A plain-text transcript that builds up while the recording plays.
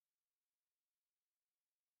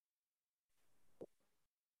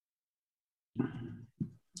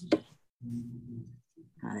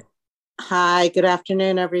Hi, good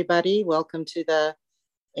afternoon, everybody. Welcome to the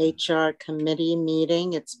HR committee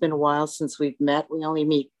meeting. It's been a while since we've met. We only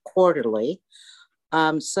meet quarterly.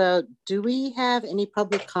 So do we have any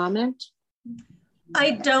public comment?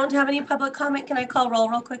 I don't have any public comment. Can I call roll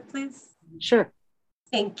real quick, please? Sure.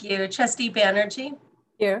 Thank you. Trustee Banerjee.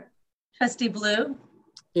 Here. Trustee Blue.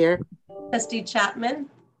 Here. Trustee Chapman.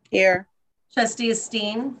 Here. Trustee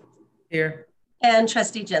Steen. Here. And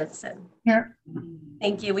Trustee Jensen. Here.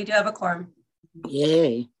 Thank you. We do have a quorum.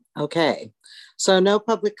 Yay. Okay. So no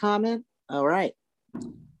public comment. All right.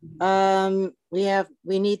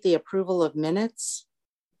 We need the approval of minutes.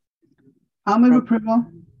 I'll move approval.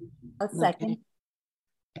 A second.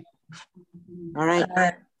 Okay. All right.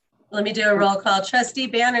 Let me do a roll call. Trustee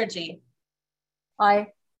Banerjee. Aye.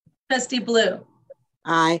 Trustee Blue.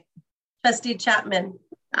 Aye. Trustee Chapman.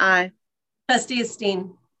 Aye. Trustee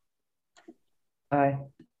Steen. Aye.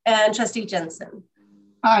 And Trustee Jensen.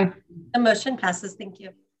 Aye. The motion passes. Thank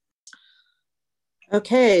you.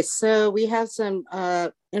 Okay, so we have some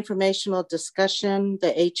informational discussion,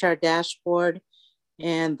 the HR dashboard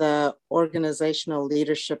and the organizational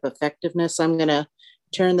leadership effectiveness. I'm going to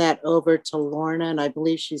turn that over to Lorna, and I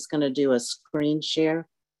believe she's going to do a screen share.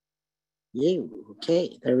 You,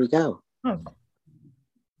 okay, there we go. Oh.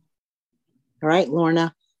 All right,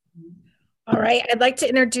 Lorna. All right, I'd like to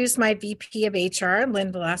introduce my VP of HR,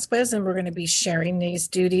 Lynn Velasquez, and we're going to be sharing these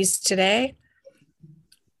duties today.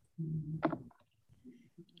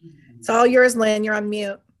 It's all yours, Lynn. You're on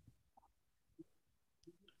mute.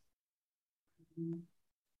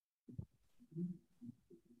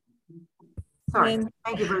 Sorry, Lynn.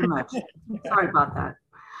 thank you very much. Sorry about that.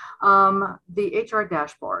 The HR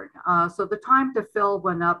dashboard. So the time to fill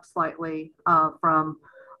went up slightly from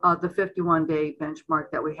the 51-day benchmark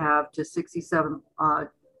that we have to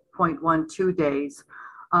 67.12 days.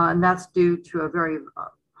 And that's due to a very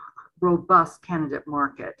robust candidate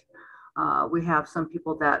market. We have some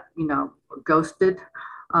people that, ghosted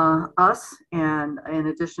us. And in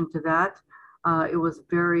addition to that, it was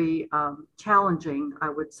very challenging, I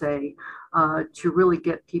would say, to really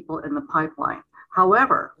get people in the pipeline.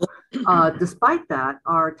 However, despite that,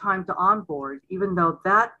 our time to onboard, even though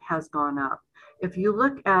that has gone up, if you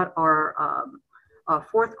look at our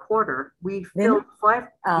fourth quarter, we filled five.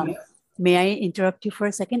 May I interrupt you for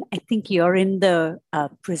a second? I think you're in the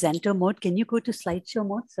presenter mode. Can you go to slideshow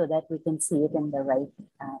mode so that we can see it in the right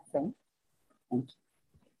thing? Thank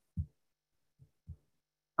you.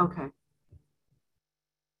 Okay.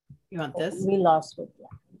 You want this? We lost it. Yeah.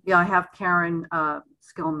 Yeah, I have Karen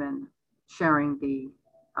Skillman sharing the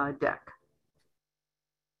deck.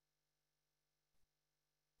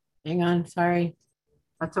 Hang on, sorry.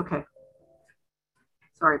 That's okay.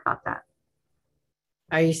 Sorry about that.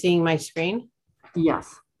 Are you seeing my screen?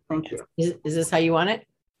 Yes, thank you. Is this how you want it?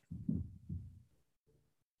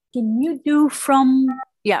 Can you do from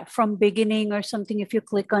beginning or something if you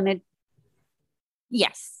click on it?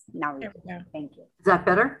 Yes, now we go. Thank you. Is that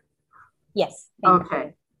better? Yes.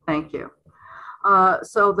 Okay, thank you.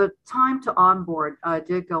 So the time to onboard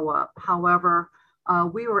did go up. However,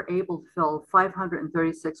 we were able to fill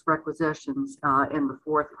 536 requisitions in the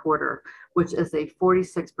fourth quarter, which is a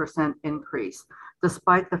 46% increase.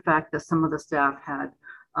 Despite the fact that some of the staff had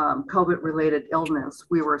COVID-related illness,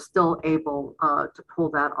 we were still able to pull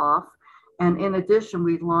that off. And in addition,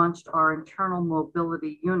 we launched our internal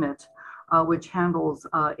mobility unit, which handles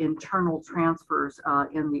internal transfers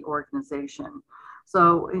in the organization.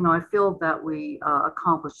 So, I feel that we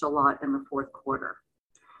accomplished a lot in the fourth quarter.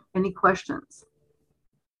 Any questions?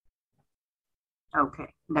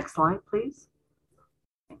 Okay, next slide, please.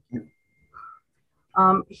 Thank you.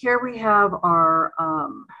 Here we have our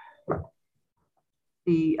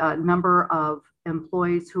the number of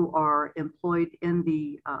employees who are employed in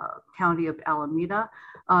the County of Alameda.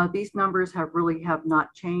 These numbers have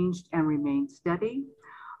not changed and remain steady.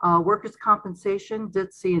 Workers' compensation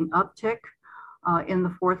did see an uptick in the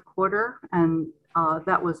fourth quarter, and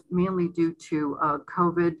that was mainly due to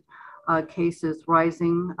COVID cases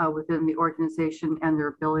rising within the organization and their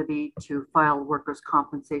ability to file workers'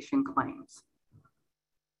 compensation claims.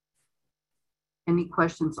 Any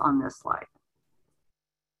questions on this slide?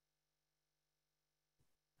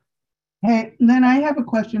 Hey, Lynn, I have a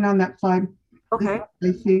question on that slide. Okay.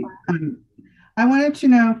 I see. I wanted to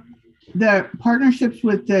know the partnerships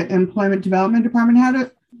with the Employment Development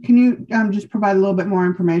Department. Can you just provide a little bit more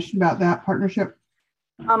information about that partnership?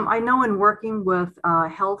 I know in working with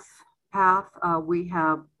Health Path, we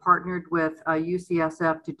have partnered with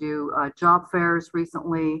UCSF to do job fairs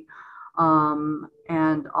recently.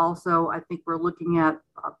 And also, I think we're looking at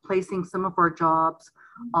placing some of our jobs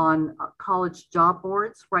on college job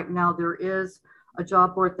boards. Right now, there is a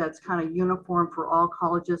job board that's kind of uniform for all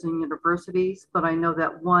colleges and universities, but I know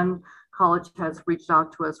that one college has reached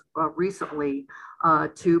out to us recently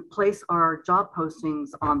to place our job postings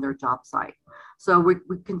on their job site. So we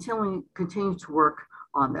continue to work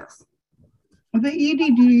on this. The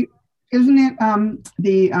EDD, isn't it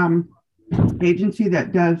the agency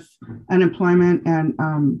that does unemployment and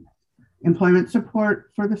employment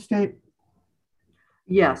support for the state?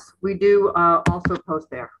 Yes, we do also post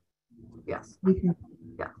there. Yes. Okay.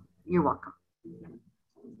 Yeah, you're welcome.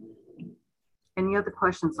 Any other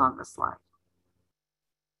questions on this slide?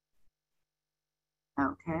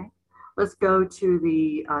 Okay, let's go to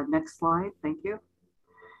the next slide. Thank you.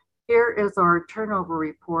 Here is our turnover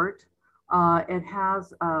report. It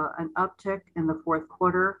has an uptick in the fourth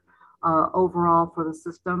quarter. Overall for the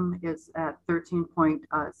system is at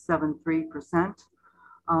 13.73%.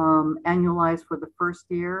 Annualized for the first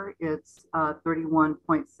year, it's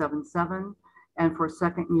 31.77. And for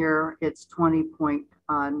second year, it's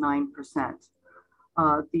 20.9%.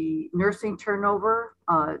 The nursing turnover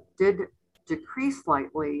did decrease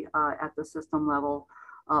slightly at the system level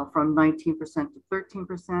from 19% to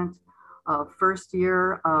 13%. First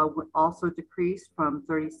year also decreased from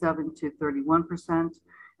 37 to 31%.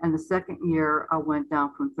 And the second year went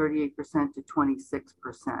down from 38% to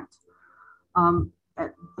 26%.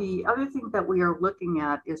 The other thing that we are looking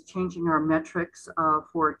at is changing our metrics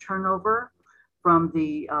for turnover from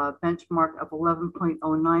the benchmark of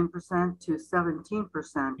 11.09% to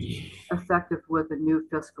 17% effective with the new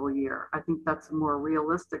fiscal year. I think that's a more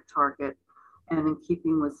realistic target and in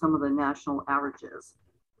keeping with some of the national averages.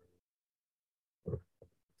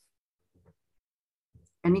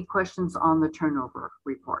 Any questions on the turnover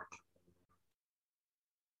report?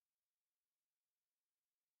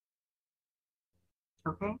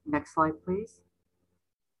 Okay, next slide, please.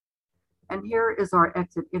 And here is our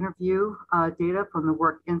exit interview data from the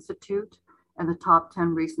Work Institute and the top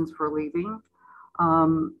 10 reasons for leaving.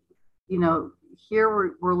 You know,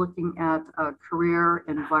 here we're looking at career,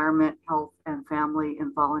 environment, health and family,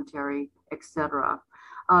 involuntary, etc.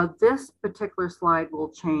 This particular slide will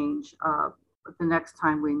change the next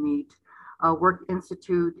time we meet. Work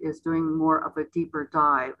Institute is doing more of a deeper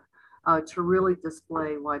dive to really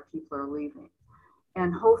display why people are leaving.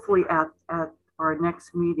 And hopefully at our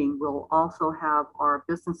next meeting, we'll also have our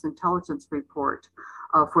business intelligence report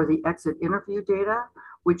for the exit interview data,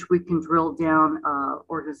 which we can drill down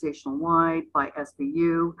organizational wide by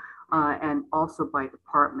SBU and also by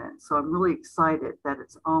department. So I'm really excited that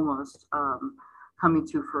it's almost coming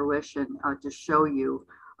to fruition to show you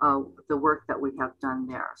the work that we have done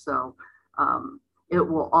there. So it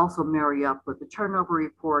will also marry up with the turnover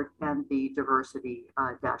report and the diversity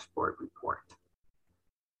dashboard report.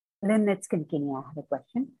 Lynn, let's continue. I have a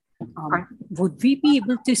question. Would we be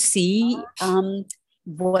able to see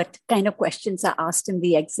what kind of questions are asked in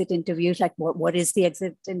the exit interviews? Like what is the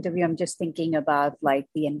exit interview? I'm just thinking about like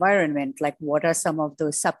the environment, like what are some of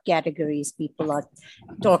those subcategories people are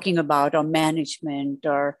talking about, or management,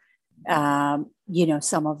 or you know,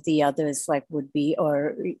 some of the others like would be,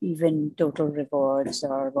 or even total rewards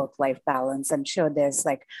or work-life balance. I'm sure there's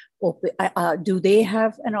like, do they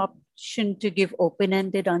have an option to give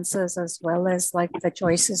open-ended answers as well as like the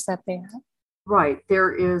choices that they have? Right,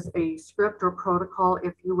 there is a script or protocol,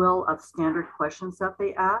 if you will, of standard questions that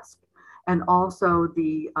they ask. And also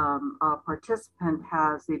the participant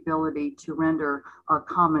has the ability to render a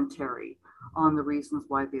commentary on the reasons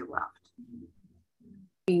why they left.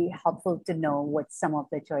 Be helpful to know what some of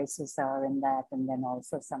the choices are in that, and then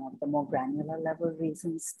also some of the more granular level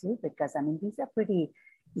reasons too, because I mean, these are pretty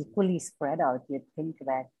equally spread out. You'd think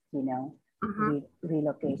that, you know,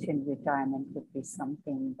 relocation, retirement would be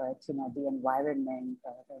something, but you know, the environment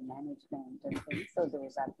or the management and things. So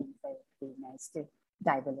those are things that would be nice to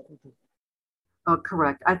dive a little deeper. Oh,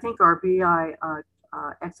 correct. I think our BI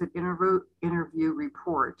exit interview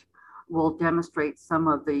report will demonstrate some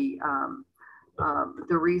of the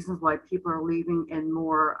reasons why people are leaving in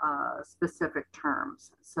more specific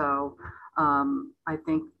terms. So I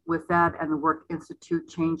think with that and the Work Institute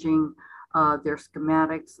changing their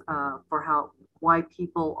schematics for why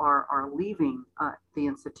people are leaving the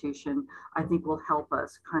institution, I think will help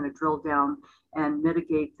us kind of drill down and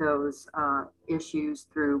mitigate those issues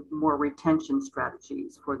through more retention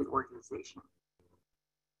strategies for the organization.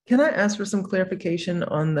 Can I ask for some clarification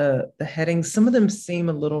on the headings? Some of them seem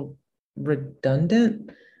a little redundant.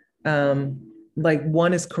 Like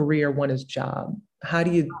one is career, one is job. How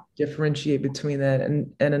do you differentiate between that?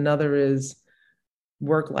 And another is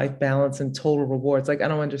work-life balance and total rewards. Like, I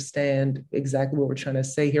don't understand exactly what we're trying to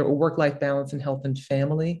say here, or work-life balance and health and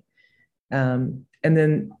family. And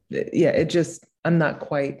then, yeah, I'm not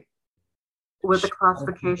quite. With the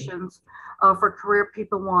classifications, for career,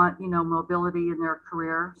 people want, mobility in their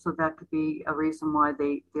career. So that could be a reason why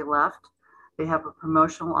they left. They have a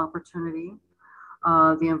promotional opportunity.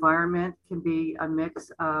 The environment can be a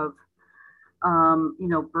mix of,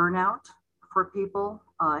 burnout for people,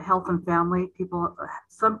 health and family.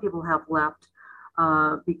 Some people have left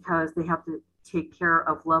because they have to take care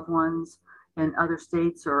of loved ones in other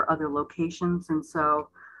states or other locations. And so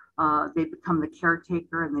they become the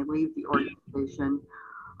caretaker and they leave the organization.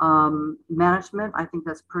 Management, I think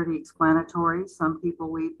that's pretty explanatory. Some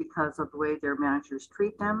people leave because of the way their managers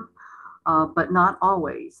treat them, but not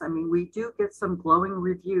always. I mean, we do get some glowing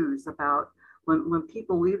reviews about when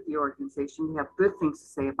people leave the organization. We have good things to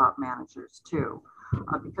say about managers too,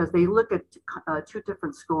 because they look at two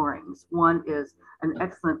different scorings. One is an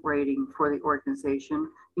excellent rating for the organization.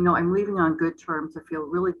 I'm leaving on good terms. I feel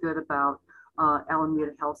really good about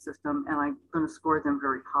Alameda Health System, and I'm going to score them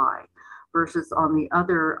very high. Versus on the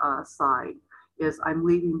other side is I'm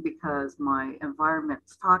leaving because my environment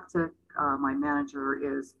is toxic, my manager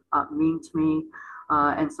is mean to me,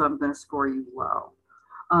 and so I'm going to score you low.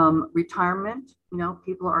 Retirement,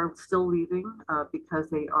 people are still leaving because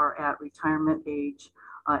they are at retirement age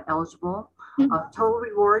eligible. Total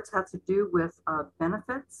rewards have to do with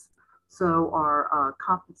benefits. So our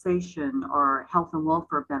compensation, our health and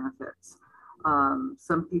welfare benefits.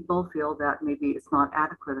 Some people feel that maybe it's not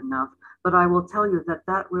adequate enough, but I will tell you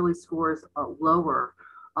that really scores lower,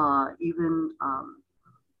 even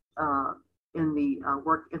in the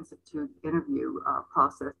Work Institute interview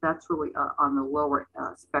process. That's really on the lower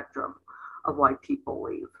spectrum of why people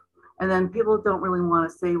leave. And then people don't really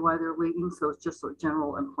want to say why they're leaving, so it's just a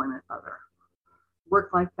general employment other.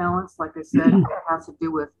 Work-life balance, like I said, has to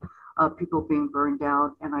do with people being burned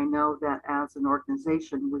out. And I know that as an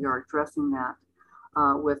organization, we are addressing that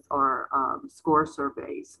with our score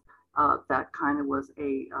surveys. That kind of was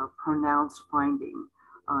a pronounced finding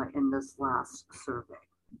in this last survey.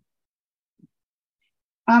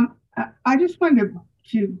 I just wanted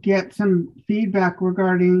to get some feedback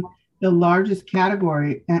regarding the largest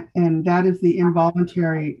category, and that is the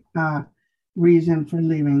involuntary reason for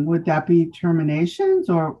leaving. Would that be terminations,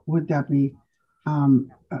 or would that be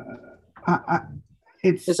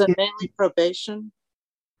is it mainly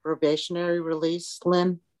probationary release,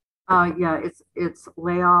 Lynn? Yeah, it's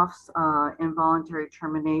layoffs, involuntary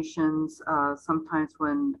terminations, sometimes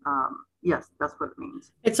when, yes, that's what it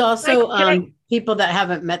means. It's also people that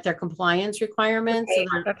haven't met their compliance requirements. Okay,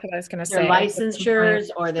 So that's what I was going to their say. licensures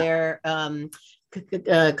or their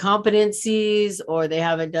competencies, or they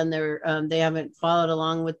haven't done their, they haven't followed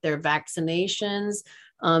along with their vaccinations.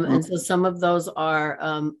 And so some of those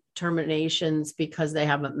are terminations because they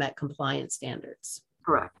haven't met compliance standards.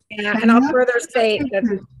 Correct. Yeah, and I'll further say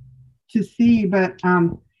that to see, but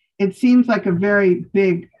it seems like a very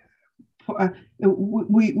big,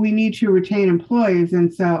 we need to retain employees.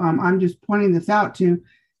 And so I'm just pointing this out to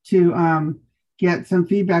get some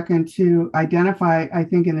feedback and to identify, I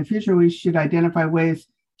think in the future, we should identify ways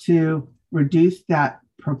to reduce that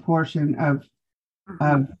proportion of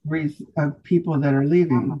people that are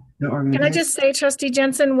leaving the organization. Can I just say, Trustee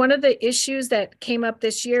Jensen, one of the issues that came up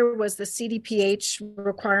this year was the CDPH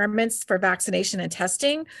requirements for vaccination and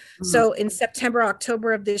testing. So in September,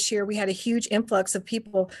 October of this year, we had a huge influx of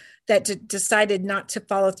people that decided not to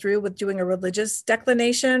follow through with doing a religious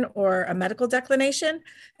declination or a medical declination,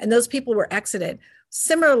 and those people were exited.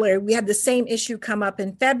 Similarly, we had the same issue come up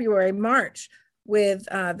in February, March with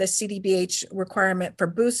the CDPH requirement for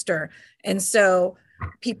booster. And so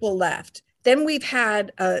people left. Then we've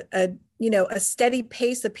had a steady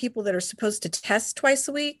pace of people that are supposed to test twice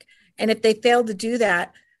a week. And if they fail to do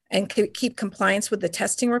that and keep compliance with the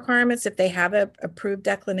testing requirements, if they have an approved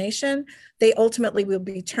declination, they ultimately will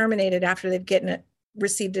be terminated after they've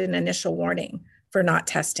received an initial warning for not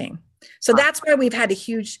testing. So that's why we've had a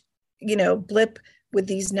huge, blip with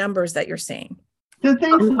these numbers that you're seeing. So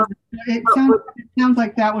it sounds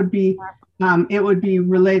like that would be, it would be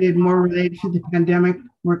more related to the pandemic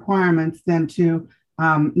requirements than to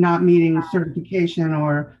not meeting certification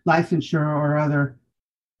or licensure or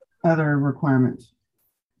other requirements.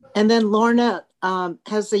 And then Lorna,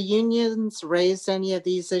 has the unions raised any of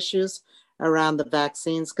these issues around the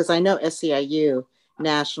vaccines? Because I know SEIU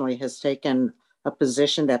nationally has taken a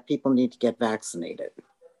position that people need to get vaccinated.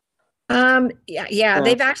 Yeah,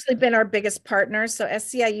 they've actually been our biggest partner. So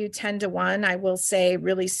SCIU 10 to 1, I will say,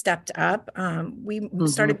 really stepped up. We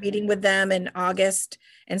started meeting with them in August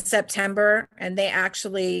and September, and they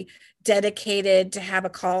actually dedicated to have a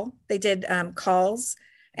call. They did calls,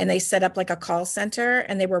 and they set up like a call center,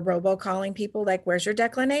 and they were robocalling people like, where's your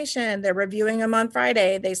declination? They're reviewing them on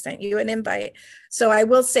Friday. They sent you an invite. So I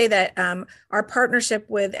will say that our partnership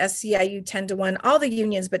with SCIU 10 to 1, all the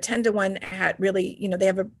unions, but 10 to 1 had really, they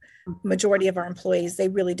have a majority of our employees, they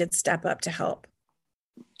really did step up to help.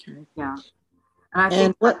 Yeah. And I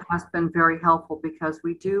think that has been very helpful because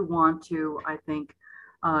we do want to, I think,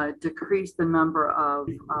 decrease the number of,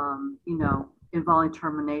 involuntary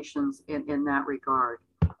terminations in that regard.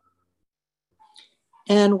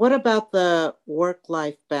 And what about the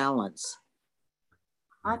work-life balance?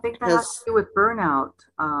 I think that has to do with burnout,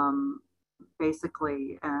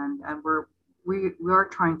 basically, and we are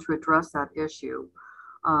trying to address that issue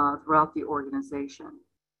throughout the organization.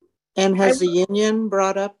 And has the union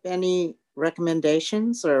brought up any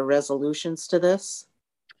recommendations or resolutions to this?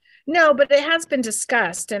 No, but it has been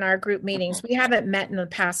discussed in our group meetings. We haven't met in the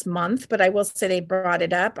past month, but I will say they brought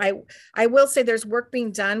it up. I will say there's work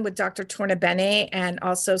being done with Dr. Tornabene and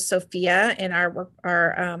also Sophia in our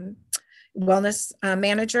wellness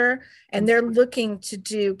manager, and they're looking to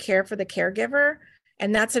do care for the caregiver.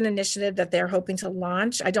 And that's an initiative that they're hoping to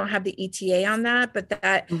launch. I don't have the ETA on that, but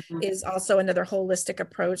that is also another holistic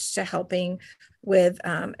approach to helping with,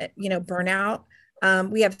 burnout.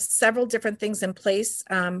 We have several different things in place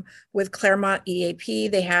with Claremont EAP.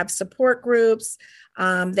 They have support groups.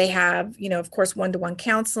 They have, of course, one-to-one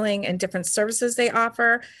counseling and different services they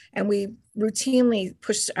offer. And we routinely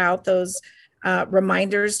push out those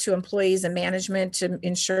reminders to employees and management to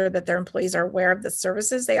ensure that their employees are aware of the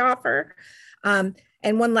services they offer.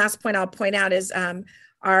 And one last point I'll point out is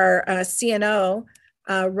our CNO,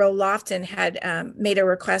 Ro Lofton, had made a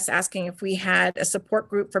request asking if we had a support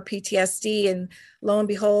group for PTSD. And lo and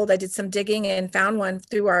behold, I did some digging and found one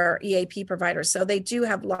through our EAP provider. So they do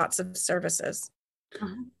have lots of services.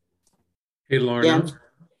 Hey, Lorna. Yeah.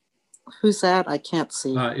 Who's that? I can't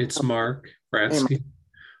see. It's Mark Bratsky. Hey,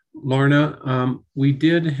 Lorna, we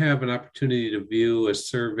did have an opportunity to view a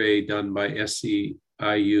survey done by SCIU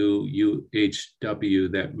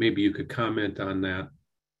UHW that maybe you could comment on that.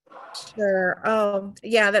 Sure. Oh,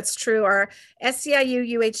 yeah, that's true. Our SCIU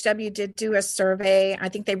UHW did do a survey. I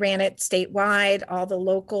think they ran it statewide, all the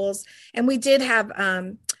locals. And we did have,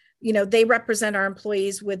 they represent our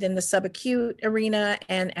employees within the subacute arena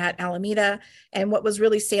and at Alameda. And what was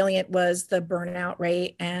really salient was the burnout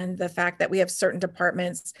rate and the fact that we have certain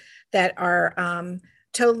departments that are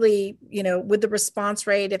totally, with the response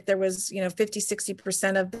rate, if there was, 50,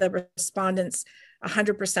 60% of the respondents,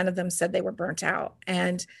 100% of them said they were burnt out.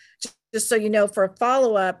 And just so you know, for a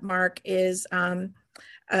follow-up, Mark, is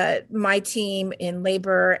my team in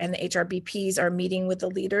labor and the HRBPs are meeting with the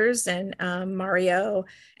leaders and Mario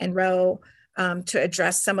and Ro to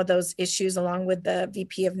address some of those issues along with the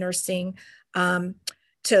VP of nursing to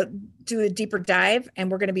do a deeper dive.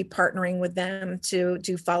 And we're going to be partnering with them to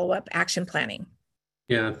do follow-up action planning.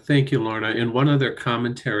 Yeah, thank you, Lorna. And one other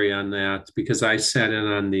commentary on that, because I sat in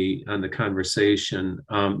on the conversation.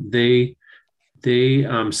 They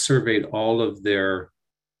surveyed all of their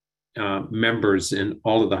members in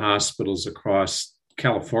all of the hospitals across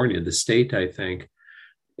California, the state, I think.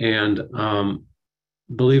 And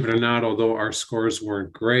believe it or not, although our scores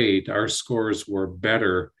weren't great, our scores were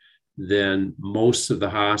better than most of the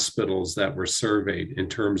hospitals that were surveyed in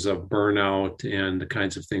terms of burnout and the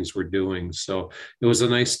kinds of things we're doing. So it was a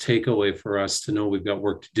nice takeaway for us to know we've got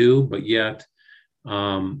work to do, but yet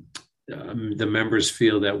the members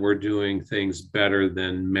feel that we're doing things better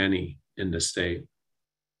than many in the state.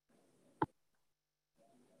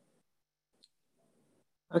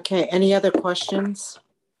 Okay, any other questions?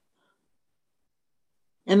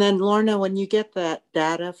 And then Lorna, when you get that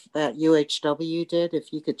data that UHW did,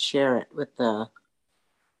 if you could share it with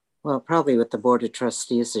probably with the Board of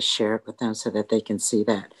Trustees, to share it with them so that they can see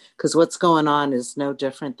that. Because what's going on is no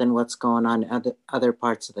different than what's going on in other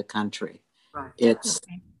parts of the country. Right.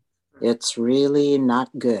 It's really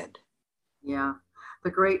not good. Yeah.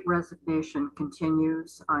 The Great Resignation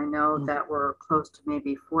continues. I know that we're close to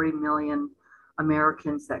maybe 40 million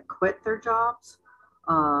Americans that quit their jobs,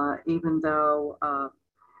 even though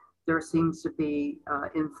there seems to be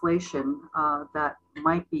inflation that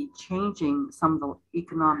might be changing some of the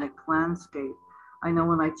economic landscape. I know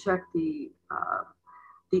when I checked the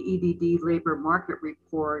EDD labor market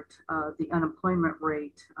report, the unemployment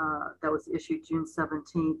rate that was issued June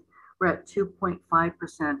 17th, we're at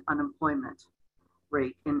 2.5% unemployment.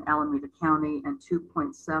 rate in Alameda County and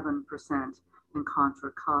 2.7% in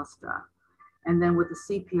Contra Costa. And then with the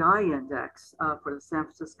CPI index for the San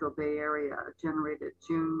Francisco Bay Area generated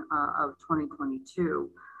June of 2022,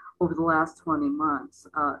 over the last 12 months,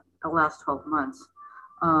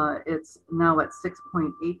 it's now at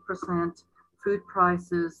 6.8%. Food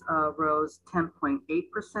prices rose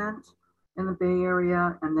 10.8% in the Bay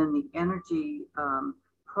Area, and then the energy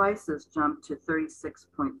prices jumped to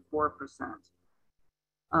 36.4%.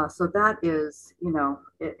 So that is, you know,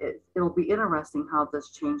 it'll be interesting how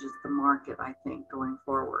this changes the market, I think, going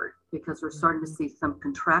forward, because we're starting to see some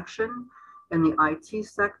contraction in the IT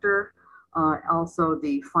sector, also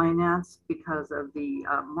the finance because of the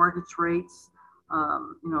mortgage rates.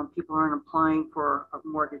 You know, people aren't applying for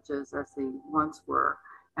mortgages as they once were,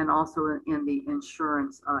 and also in the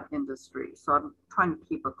insurance industry. So I'm trying to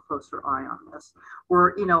keep a closer eye on this,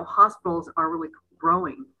 where, you know, hospitals are really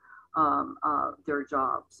growing their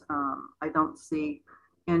jobs. I don't see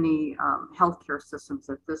any healthcare systems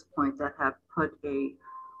at this point that have put a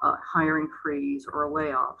hiring freeze or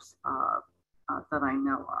layoffs that I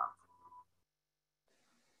know of.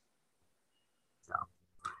 So,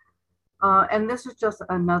 and this is just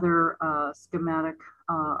another schematic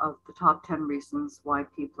of the top 10 reasons why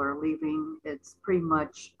people are leaving. It's pretty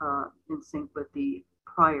much in sync with the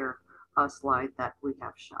prior slide that we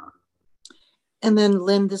have shown. And then,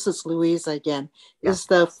 Lynn, this is Louise again. Yes. Is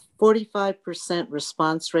the 45%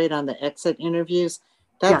 response rate on the exit interviews,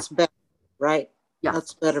 that's better, right? Yes.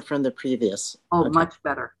 That's better from the previous. Oh, okay. Much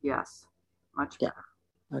better. Yes. Much better.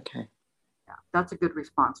 Okay. Yeah, that's a good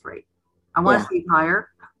response rate. I want to see higher.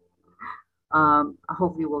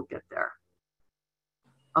 Hopefully we'll get there.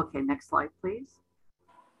 Okay, next slide, please.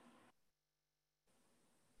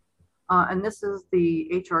 And this is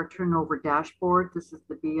the HR turnover dashboard. This is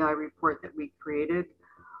the BI report that we created.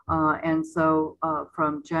 And so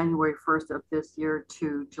from January 1st of this year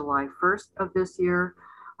to July 1st of this year,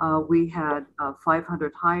 we had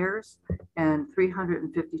 500 hires and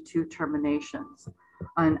 352 terminations.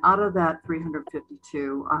 And out of that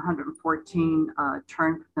 352, 114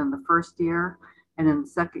 turned within the first year. And in the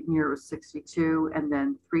second year it was 62. And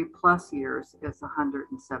then 3+ years is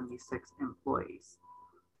 176 employees.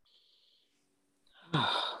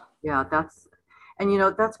 Yeah, that's, and you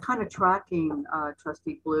know, that's kind of tracking,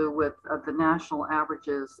 Trustee Blue, with the national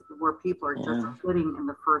averages where people are just quitting in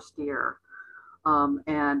the first year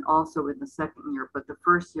and also in the second year, but the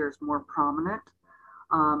first year is more prominent.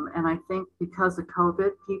 And I think because of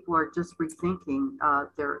COVID, people are just rethinking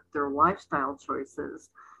their lifestyle choices.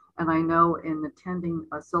 And I know in attending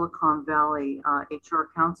a Silicon Valley HR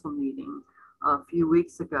Council meeting a few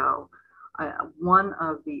weeks ago, one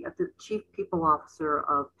of the chief people officer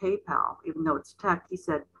of PayPal, even though it's tech, he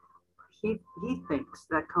said he thinks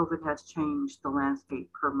that COVID has changed the landscape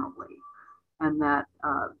permanently, and that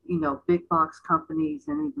you know, big box companies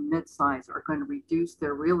and even mid-size are going to reduce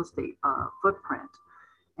their real estate footprint,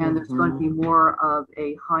 and there's going to be more of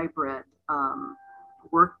a hybrid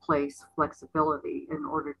workplace flexibility in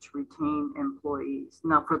order to retain employees.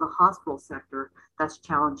 Now, for the hospital sector, that's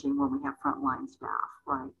challenging when we have frontline staff,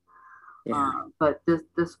 right? Yeah. But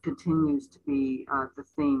this continues to be the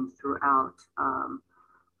theme throughout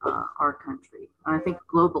our country. And I think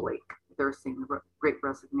globally, they're seeing the great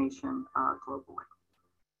resignation globally.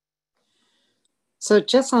 So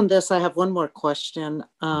just on this, I have one more question,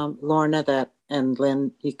 Lorna, and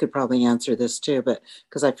Lynn, you could probably answer this too, but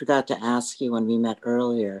because I forgot to ask you when we met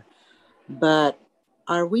earlier. But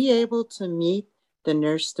are we able to meet the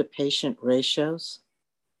nurse to patient ratios?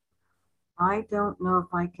 I don't know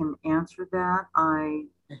if I can answer that.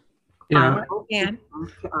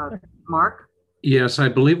 Mark? Yes, I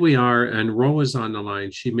believe we are. And Ro is on the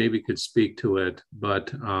line. She maybe could speak to it,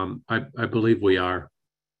 but I believe we are.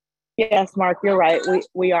 Yes, Mark, you're right.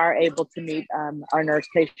 We are able to meet our nurse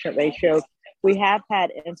patient ratios. We have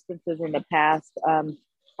had instances in the past,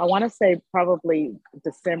 I want to say probably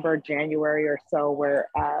December, January or so, where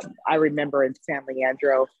I remember in San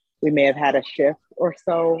Leandro, we may have had a shift or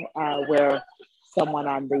so where someone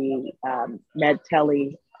on the med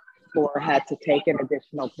tele floor had to take an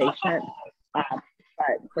additional patient. But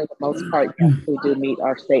for the most part, yes, we do meet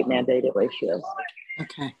our state mandated ratios.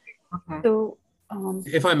 Okay. So,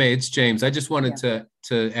 if I may, it's James. I just wanted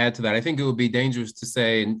to add to that. I think it would be dangerous to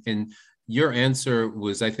say, and your answer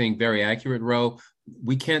was, I think, very accurate, Ro.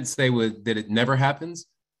 We can't say that it never happens,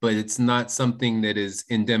 but it's not something that is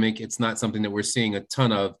endemic. It's not something that we're seeing a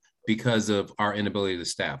ton of because of our inability to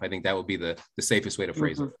staff. I think that would be the safest way to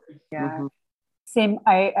phrase it. Yeah. Same.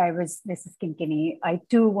 This is Kinkini. I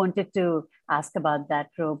too wanted to ask about that,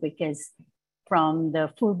 Ro, because from the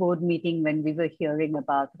full board meeting when we were hearing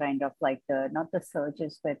about kind of like not the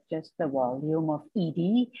surges, but just the volume of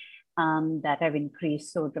ED that have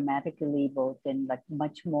increased so dramatically, both in like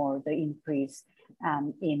much more the increase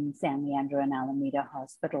in San Leandro and Alameda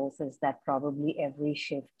hospitals is that probably every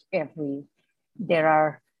shift, there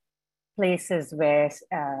are places where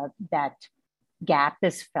that gap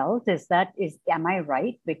is felt. Am I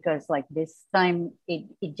right? Because like this time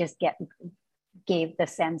it just gave the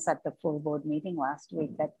sense at the full board meeting last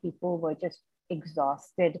week that people were just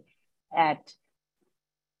exhausted at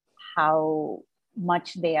how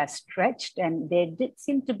much they are stretched. And there did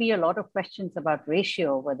seem to be a lot of questions about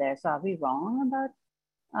ratio over there. So are we wrong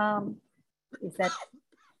about, is that?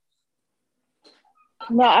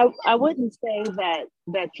 No, I wouldn't say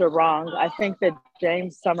that you're wrong. I think that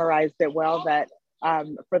James summarized it well, that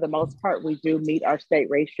for the most part, we do meet our state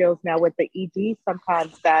ratios. Now with the ED,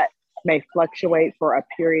 sometimes that may fluctuate for a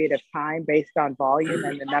period of time based on volume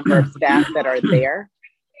and the number of staff that are there.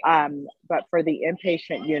 But for the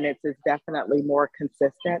inpatient units, it's definitely more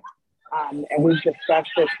consistent. And we've discussed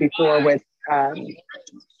this before with,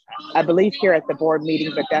 I believe here at the board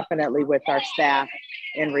meeting, but definitely with our staff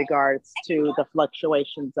in regards to the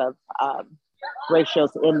fluctuations of ratios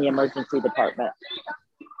in the emergency department.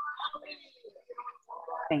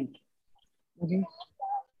 Thank you. Mm-hmm.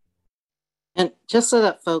 And just so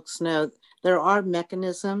that folks know, there are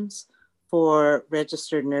mechanisms for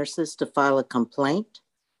registered nurses to file a complaint,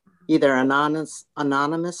 either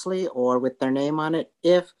anonymously or with their name on it,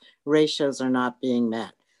 if ratios are not being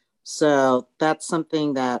met. So that's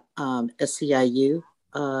something that SEIU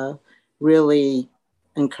really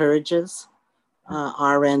encourages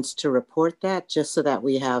RNs to report that, just so that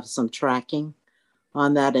we have some tracking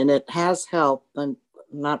on that. And it has helped, and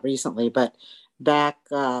not recently, but back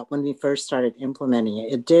when we first started implementing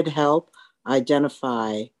it, it did help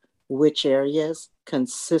identify which areas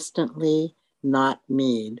consistently not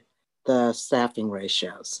meet the staffing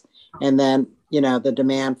ratios. And then, the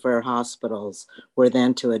demand for hospitals were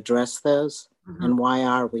then to address those. Mm-hmm. And why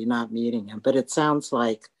are we not meeting them? But it sounds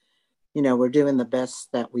like, we're doing the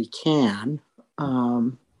best that we can.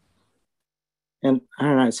 And I don't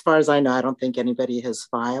know, as far as I know, I don't think anybody has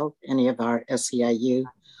filed. Any of our SEIU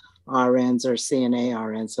RNs or CNA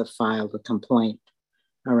RNs have filed a complaint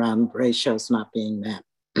around ratios not being met.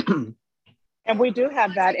 And we do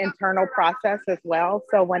have that internal process as well.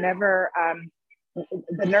 So whenever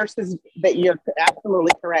the nurses, that you're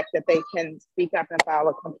absolutely correct, that they can speak up and file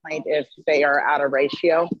a complaint if they are out of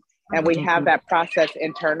ratio. And we have that process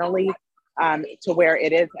internally to where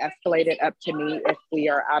it is escalated up to me if we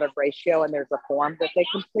are out of ratio, and there's a form that they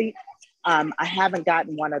complete. I haven't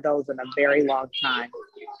gotten one of those in a very long time.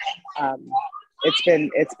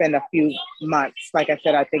 It's been a few months. Like I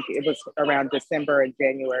said, I think it was around December and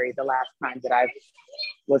January the last time that I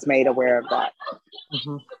was made aware of that.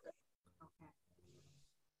 Mm-hmm.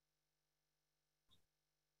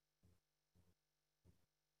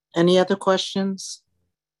 Any other questions?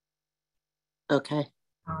 Okay.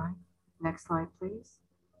 All right. Next slide, please.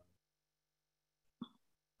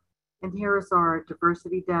 And here is our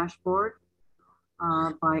diversity dashboard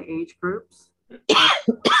by age groups.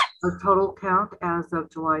 Our total count as of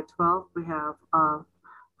July 12th, we have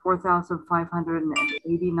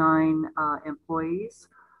 4,589 employees.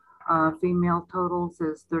 Female totals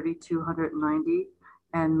is 3,290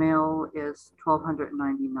 and male is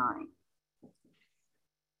 1,299.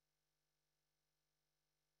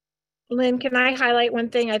 Lynn, can I highlight one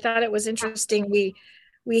thing? I thought it was interesting. We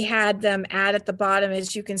had them add at the bottom,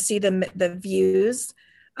 as you can see, the views.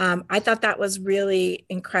 I thought that was really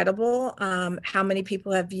incredible. How many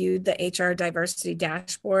people have viewed the HR diversity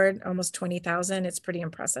dashboard? Almost 20,000. It's pretty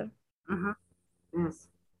impressive. Mm-hmm. Yes.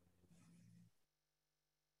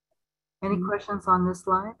 Any questions on this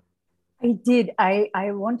slide? I did.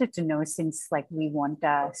 I wanted to know, since like we want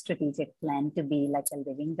a strategic plan to be like a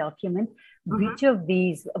living document, which of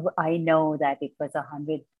these, I know that it was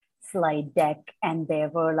 100 slide deck and there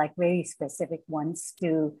were like very specific ones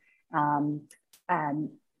to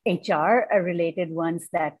HR related ones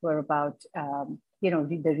that were about, the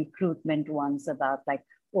recruitment ones about like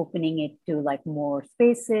opening it to like more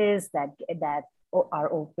spaces that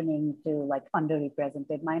are opening to like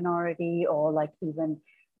underrepresented minority, or like even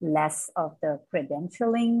less of the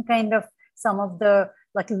credentialing, kind of some of the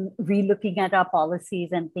like re-looking at our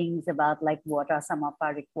policies and things about like what are some of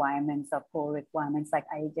our requirements or core requirements. Like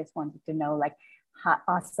I just wanted to know, like, how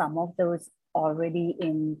are some of those already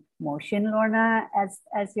in motion, Lorna, as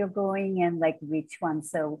you're going, and like which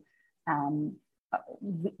ones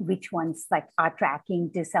which ones like are tracking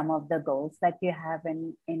to some of the goals that you have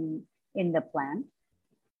in the plan?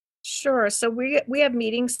 Sure. So we have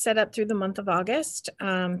meetings set up through the month of August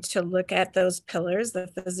to look at those pillars, the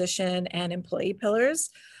physician and employee pillars.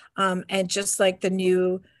 And just like the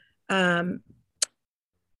new,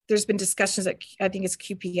 there's been discussions at, I think it's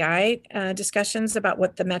QPI discussions about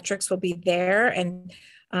what the metrics will be there. And,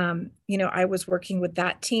 you know, I was working with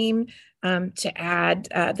that team to add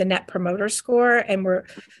the net promoter score. And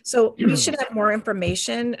so we should have more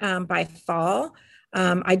information by fall.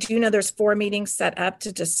 I do know there's 4 meetings set up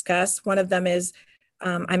to discuss. One of them is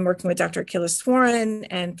I'm working with Dr. Achilles Warren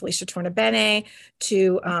and Felicia Tornabene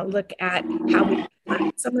to look at how we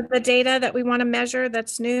some of the data that we want to measure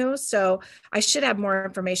that's new. So I should have more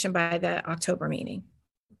information by the October meeting.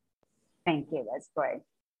 Thank you. That's great.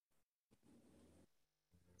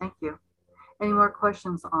 Thank you. Any more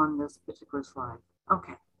questions on this particular slide?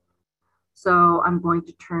 Okay. So I'm going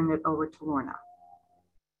to turn it over to Lorna.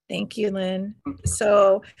 Thank you, Lynn.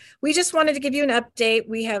 So we just wanted to give you an update.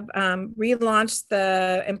 We have relaunched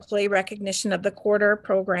the employee recognition of the quarter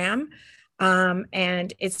program.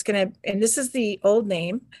 And it's going to, and this is the old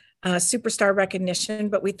name, Superstar Recognition,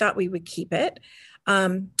 but we thought we would keep it.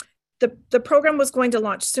 The program was going to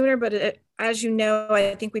launch sooner, but as you know,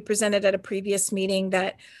 I think we presented at a previous meeting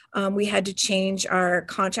that we had to change our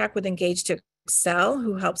contract with Engage to Excel,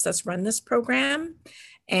 who helps us run this program.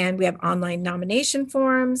 And we have online nomination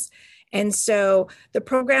forms. And so the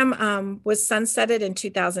program was sunsetted in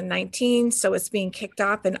 2019. So it's being kicked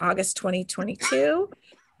off in August 2022.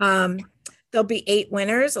 There'll be 8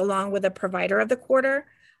 winners along with a provider of the quarter.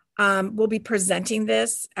 We'll be presenting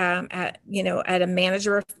this at a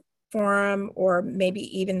manager forum, or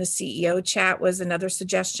maybe even the CEO chat was another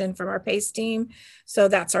suggestion from our PACE team. So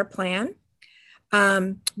that's our plan.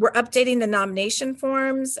 We're updating the nomination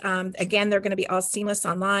forms. Again, they're going to be all seamless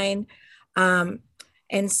online.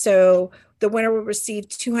 And so the winner will receive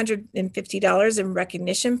 $250 in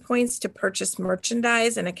recognition points to purchase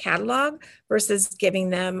merchandise and a catalog versus giving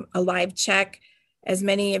them a live check. As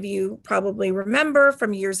many of you probably remember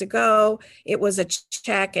from years ago, it was a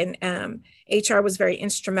check, and HR was very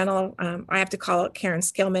instrumental. I have to call out Karen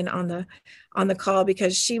Skillman on the call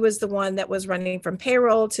because she was the one that was running from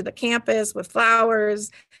payroll to the campus with flowers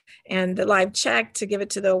and the live check to give it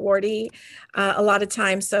to the awardee a lot of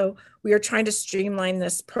times. So we are trying to streamline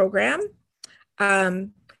this program.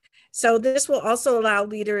 So this will also allow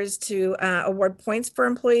leaders to award points for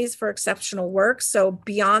employees for exceptional work. So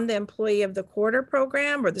beyond the Employee of the Quarter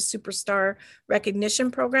program or the Superstar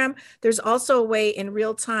Recognition program, there's also a way in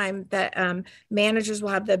real time that managers will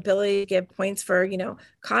have the ability to give points for,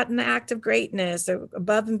 caught in the act of greatness or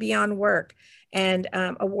above and beyond work, and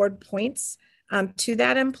award points to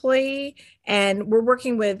that employee. And we're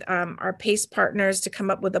working with our PACE partners to come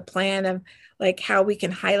up with a plan of like how we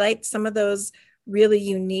can highlight some of those really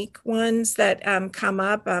unique ones that come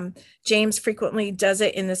up. James frequently does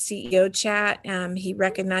it in the CEO chat. He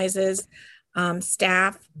recognizes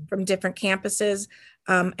staff from different campuses.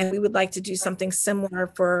 And we would like to do something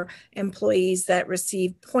similar for employees that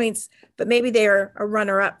receive points, but maybe they're a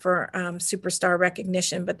runner-up for Superstar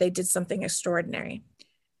Recognition, but they did something extraordinary.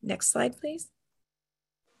 Next slide, please.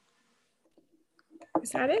 Is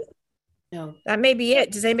that it? No. That may be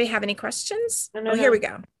it. Does anybody have any questions? No, here we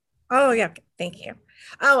go. Oh, yeah. Thank you.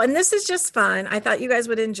 Oh, and this is just fun. I thought you guys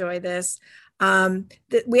would enjoy this.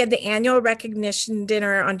 We had the annual recognition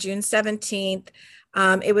dinner on June 17th.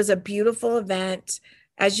 It was a beautiful event.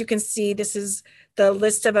 As you can see, this is the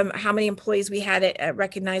list of how many employees we had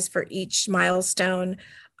recognized for each milestone.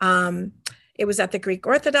 It was at the Greek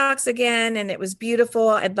Orthodox again, and it was beautiful.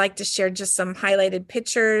 I'd like to share just some highlighted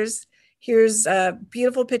pictures. Here's a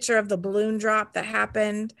beautiful picture of the balloon drop that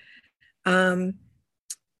happened.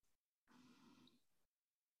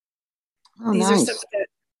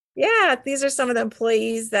 These are some of the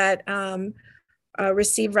employees that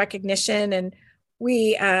receive recognition, and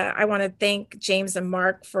I want to thank James and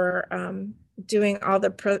Mark for doing all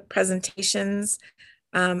the presentations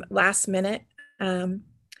last minute.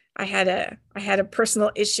 I had a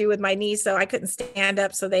personal issue with my knee, so I couldn't stand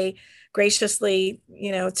up. So they graciously,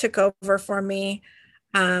 took over for me.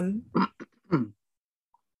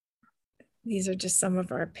 These are just some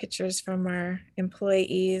of our pictures from our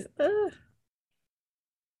employees.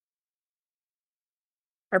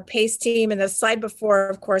 Our PACE team, and the slide before,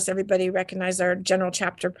 of course, everybody recognized our general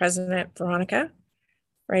chapter president, Veronica,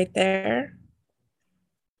 right there.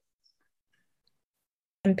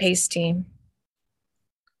 And PACE team.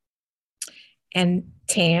 And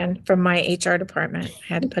Tan from my HR department.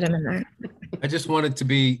 I had to put him in there. I just wanted to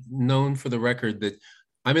be known for the record that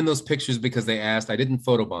I'm in those pictures because they asked. I didn't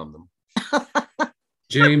photobomb them.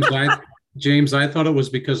 James, I thought it was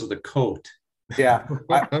because of the coat. Yeah,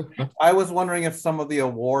 I was wondering if some of the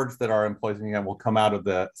awards that our employees get will come out of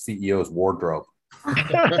the CEO's wardrobe.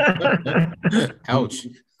 Ouch.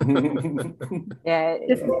 Yeah.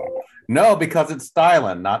 No, because it's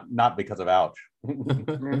styling, not because of ouch.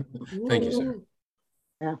 Thank you, sir.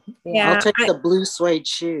 Yeah, I'll take the blue suede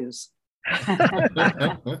shoes.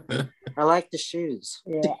 I like the shoes.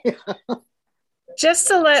 Yeah. Just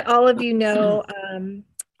to let all of you know,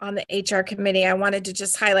 on the HR committee, I wanted to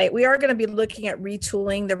just highlight, we are going to be looking at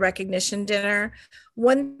retooling the recognition dinner.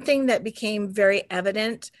 One thing that became very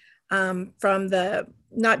evident from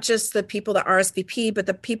not just the people that RSVP, but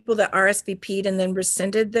the people that RSVP'd and then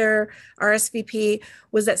rescinded their RSVP,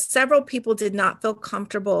 was that several people did not feel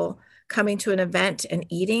comfortable coming to an event and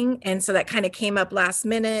eating. And so that kind of came up last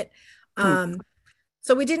minute.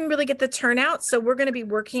 So we didn't really get the turnout. So we're going to be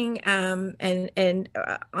working on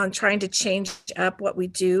trying to change up what we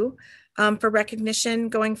do for recognition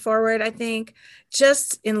going forward. I think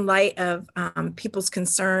just in light of people's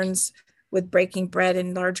concerns with breaking bread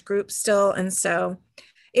in large groups still. And so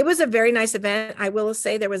it was a very nice event. I will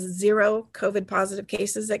say there was 0 COVID positive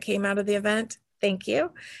cases that came out of the event. Thank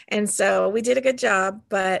you. And so we did a good job,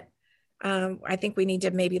 but I think we need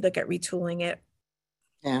to maybe look at retooling it.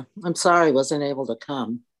 Yeah, I'm sorry I wasn't able to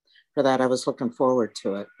come for that. I was looking forward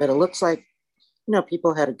to it, but it looks like,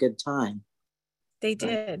 people had a good time. They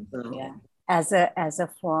did. Yeah. As a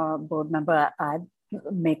former board member, I'd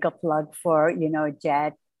make a plug for,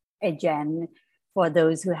 Jen, for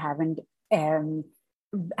those who haven't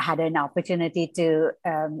had an opportunity to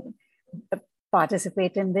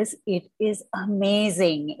participate in this. It is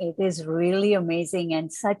amazing. It is really amazing. And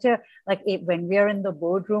when we are in the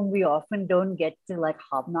boardroom, we often don't get to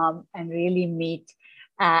hobnob and really meet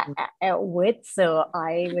with. So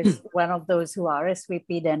I was one of those who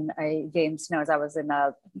RSVP'd, and James knows I was in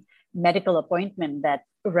a medical appointment that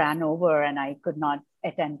ran over and I could not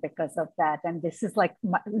attend because of that. And this is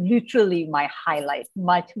literally my highlight,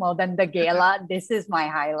 much more than the gala. This is my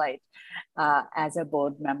highlight as a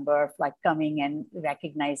board member, coming and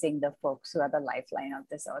recognizing the folks who are the lifeline of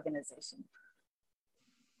this organization.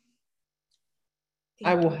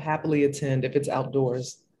 I will happily attend if it's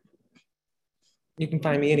outdoors. You can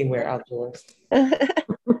find me anywhere outdoors.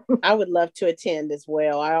 I would love to attend as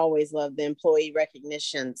well. I always love the employee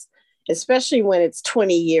recognitions, especially when it's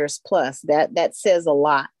 20 years plus. That says a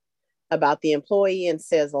lot about the employee and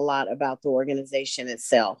says a lot about the organization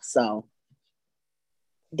itself. So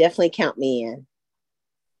definitely count me in.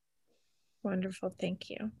 Wonderful. Thank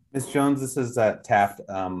you. Ms. Jones, this is Taft.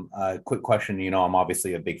 A quick question. I'm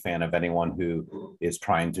obviously a big fan of anyone who is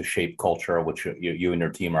trying to shape culture, which you and your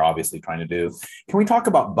team are obviously trying to do. Can we talk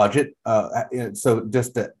about budget? So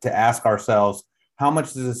just to ask ourselves, how much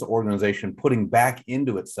is this organization putting back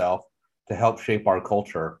into itself to help shape our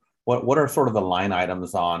culture? What are sort of the line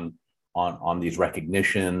items on these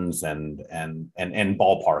recognitions and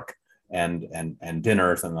ballpark and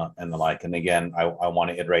dinners and the like? And again, I want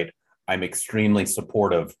to iterate, I'm extremely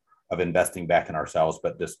supportive of investing back in ourselves,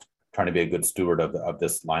 but just trying to be a good steward of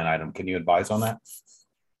this line item. Can you advise on that?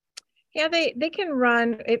 Yeah, they can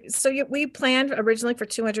run it. So we planned originally for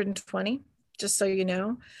 220, just so you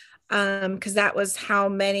know, because that was how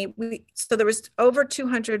many so there was over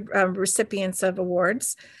 200 recipients of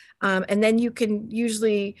awards. And then you can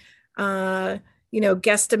usually,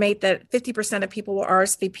 guesstimate that 50% of people will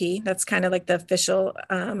RSVP. That's kind of like the official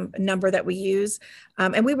number that we use.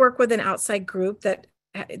 And we work with an outside group that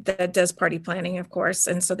does party planning, of course.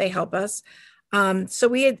 And so they help us. So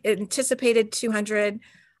we had anticipated 200.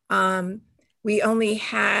 We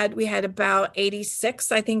had about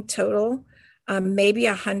 86, I think, total, maybe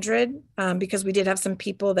 100, because we did have some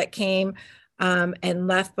people that came and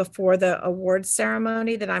left before the awards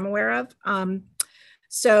ceremony that I'm aware of.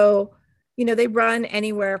 So they run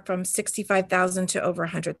anywhere from $65,000 to over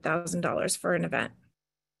 $100,000 for an event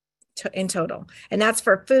in total. And that's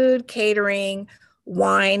for food, catering,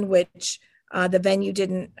 wine, which the venue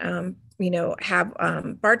didn't,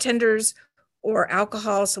 have bartenders or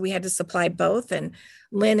alcohol. So we had to supply both. And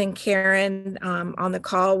Lynn and Karen on the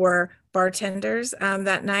call were bartenders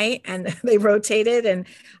that night, and they rotated, and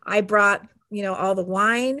I brought, all the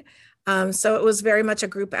wine. So it was very much a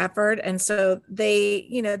group effort. And so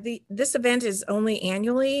this event is only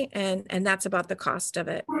annually, and that's about the cost of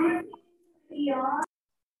it.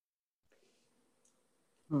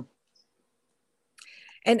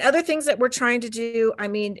 And other things that we're trying to do,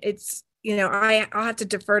 it's, I'll have to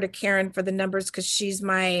defer to Karen for the numbers, because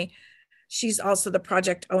she's also the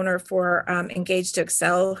project owner for Engage to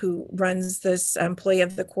Excel, who runs this employee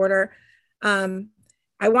of the quarter.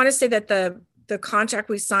 I want to say that the the contract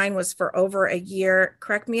we signed was for over a year.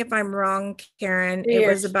 Correct me if I'm wrong, Karen. 3 It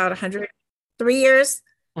years. was about 3 years.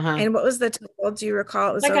 Uh-huh. And what was the total? Do you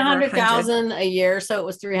recall? It was Like over 100,000 a year, so it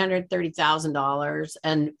was $330,000,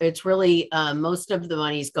 and it's really most of the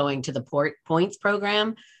money is going to the points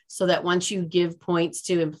program, so that once you give points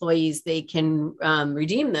to employees, they can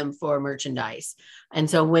redeem them for merchandise, and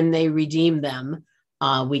so when they redeem them,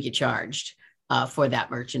 we get charged for that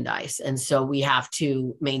merchandise, and so we have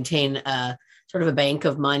to maintain a sort of a bank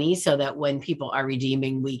of money so that when people are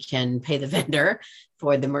redeeming, we can pay the vendor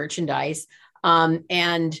for the merchandise.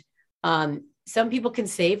 Some people can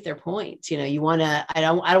save their points. You know, I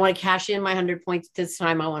don't want to cash in my 100 points this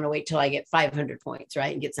time. I want to wait till I get 500 points,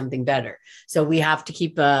 right? And get something better. So we have to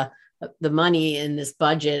keep the money in this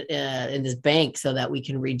budget, in this bank, so that we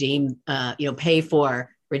can redeem, pay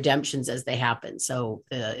for redemptions as they happen. So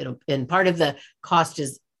and part of the cost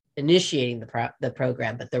is initiating the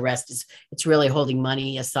program, but the rest is, it's really holding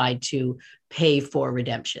money aside to pay for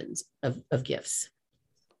redemptions of gifts.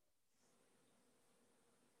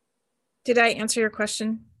 Did I answer your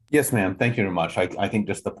question? Yes, ma'am. Thank you very much. I think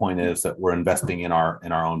just the point is that we're investing in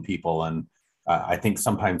our own people, and I think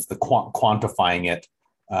sometimes the quantifying it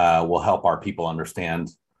will help our people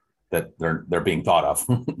understand that they're being thought of.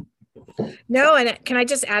 No, and can I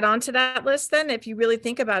just add on to that list then? If you really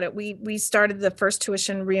think about it, we started the first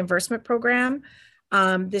tuition reimbursement program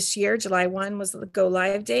this year. July 1 was the go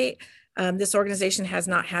live date. This organization has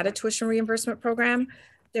not had a tuition reimbursement program.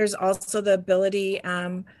 There's also the ability,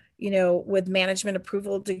 with management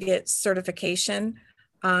approval to get certification,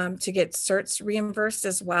 to get certs reimbursed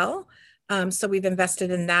as well. So we've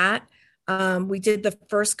invested in that. We did the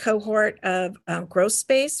first cohort of Growth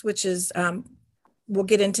Space, which is, we'll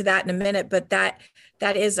get into that in a minute, but that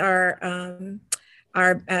is our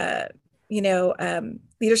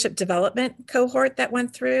leadership development cohort that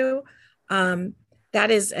went through.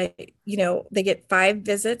 That is, they get 5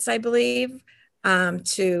 visits, I believe,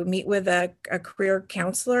 to meet with a career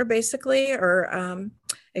counselor, basically, or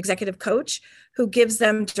executive coach, who gives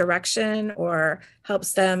them direction or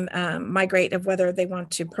helps them migrate of whether they want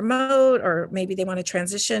to promote or maybe they want to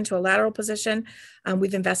transition to a lateral position.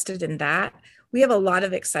 We've invested in that. We have a lot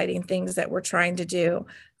of exciting things that we're trying to do.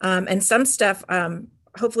 And some stuff,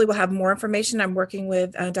 hopefully we'll have more information. I'm working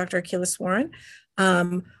with Dr. Akilah Warren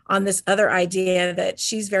on this other idea that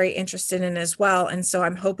she's very interested in as well. And so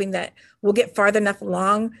I'm hoping that we'll get farther enough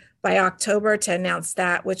along by October to announce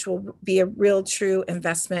that, which will be a real true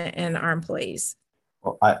investment in our employees.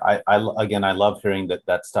 Well, I love hearing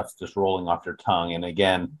that stuff's just rolling off your tongue. And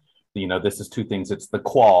again, this is 2 things. It's the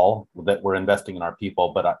qual that we're investing in our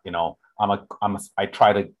people, but I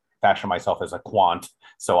try to fashion myself as a quant.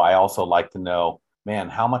 So I also like to know, man,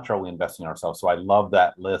 how much are we investing in ourselves? So I love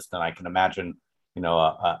that list. And I can imagine,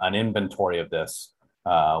 an inventory of this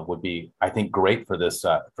would be, I think, great for this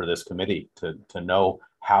committee to know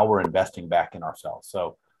how we're investing back in ourselves.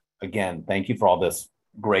 So again, thank you for all this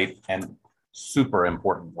great and super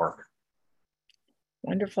important work.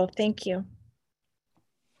 Wonderful. Thank you.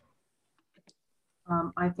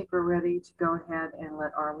 I think we're ready to go ahead and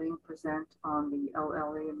let Arlene present on the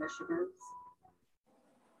LLE initiatives.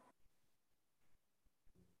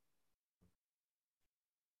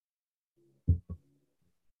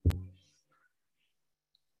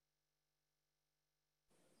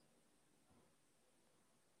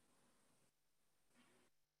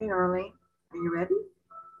 Hey, Arlene, are you ready?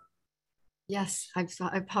 Yes, I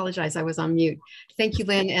apologize. I was on mute. Thank you,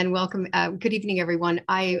 Lynn, and welcome. Good evening, everyone.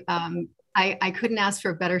 I couldn't ask for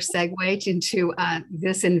a better segue into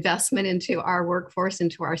this investment into our workforce,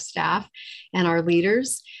 into our staff and our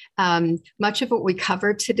leaders. Much of what we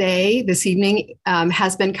covered today, this evening,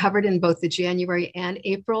 has been covered in both the January and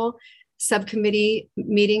April subcommittee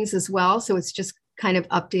meetings as well. So it's just kind of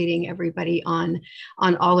updating everybody on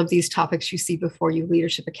all of these topics you see before you: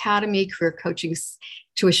 Leadership Academy, career coaching,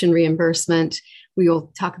 tuition reimbursement. We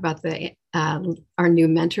will talk about our new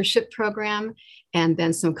mentorship program, and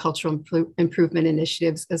then some cultural improvement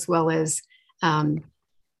initiatives, as well as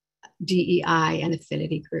DEI and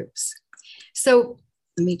affinity groups. So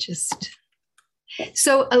let me just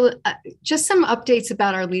some updates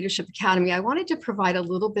about our Leadership Academy. I wanted to provide a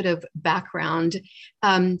little bit of background.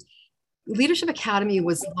 Leadership Academy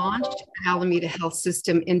was launched at Alameda Health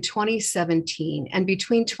System in 2017, and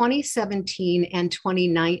between 2017 and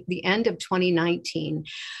the end of 2019,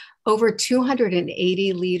 over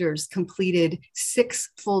 280 leaders completed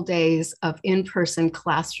 6 full days of in-person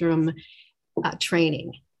classroom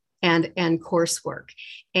training and coursework.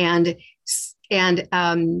 And And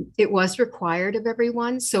it was required of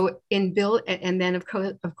everyone. So in Bill, and then of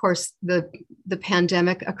course the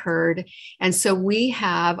pandemic occurred. And so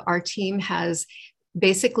our team has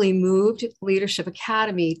basically moved Leadership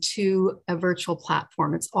Academy to a virtual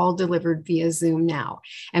platform. It's all delivered via Zoom now.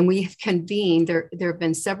 And we have convened, there have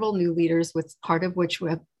been several new leaders, with part of which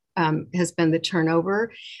has been the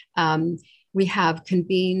turnover. We have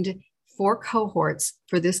convened 4 cohorts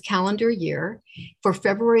for this calendar year. For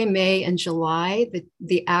February, May, and July,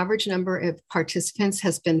 the average number of participants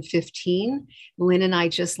has been 15. Lynn and I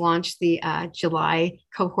just launched the July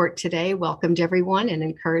cohort today, welcomed everyone and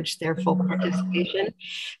encouraged their full participation.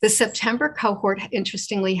 The September cohort,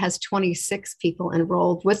 interestingly, has 26 people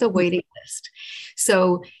enrolled with a waiting list.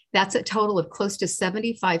 So that's a total of close to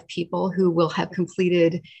 75 people who will have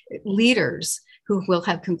completed, leaders who will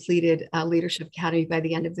have completed Leadership Academy by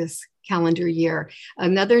the end of this calendar year.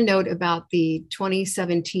 Another note about the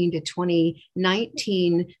 2017 to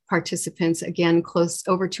 2019 participants, again, close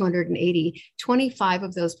over 280, 25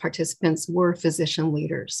 of those participants were physician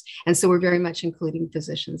leaders. And so we're very much including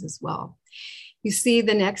physicians as well. You see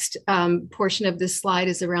the next portion of this slide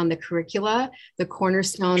is around the curricula. The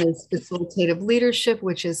cornerstone is facilitative leadership,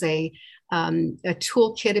 which is a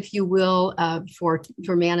toolkit, if you will, for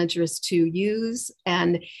managers to use.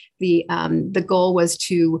 And the goal was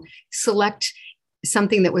to select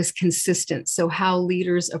something that was consistent. So how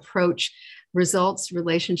leaders approach results,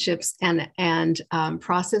 relationships, and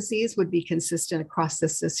processes would be consistent across the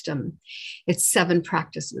system. It's 7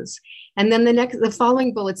 practices. And then the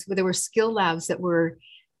following bullets, there were skill labs that were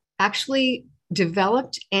actually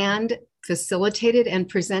developed and facilitated and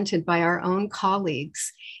presented by our own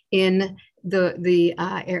colleagues in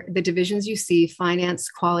the divisions you see: finance,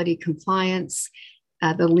 quality, compliance,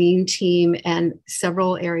 the lean team, and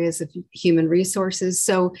several areas of human resources.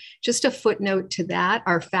 So just a footnote to that,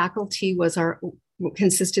 our faculty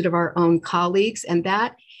consisted of our own colleagues, and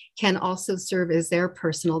that can also serve as their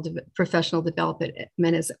personal professional development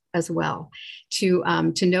as well.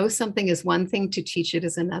 To know something is one thing, to teach it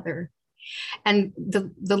is another. And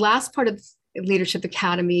the last part of Leadership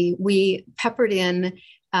Academy, we peppered in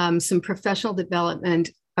some professional development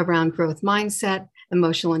around growth mindset,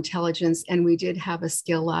 emotional intelligence, and we did have a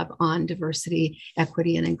skill lab on diversity,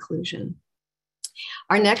 equity, and inclusion.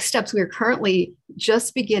 Our next steps, we are currently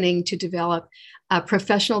just beginning to develop a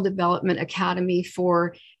professional development academy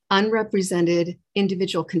for unrepresented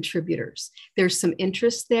individual contributors. There's some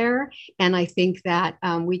interest there, and I think that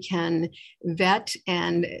we can vet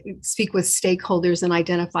and speak with stakeholders and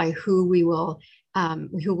identify who we will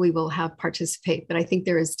have participate. But I think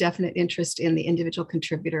there is definite interest in the individual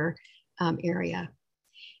contributor area.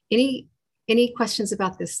 Any questions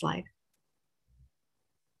about this slide?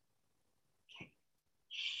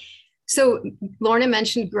 So Lorna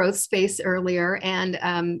mentioned growth space earlier,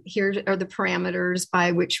 and here are the parameters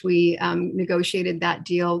by which we negotiated that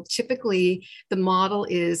deal. Typically, the model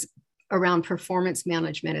is around performance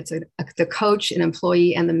management. It's the coach, an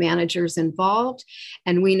employee, and the managers involved.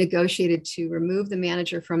 And we negotiated to remove the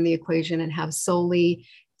manager from the equation and have solely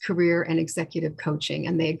career and executive coaching,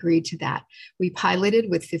 and they agreed to that. We piloted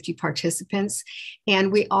with 50 participants,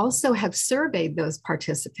 and we also have surveyed those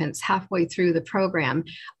participants halfway through the program.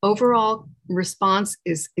 Overall response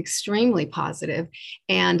is extremely positive,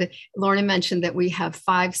 and Lorna mentioned that we have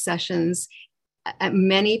 5 sessions.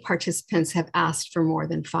 Many participants have asked for more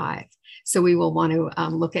than 5. So we will want to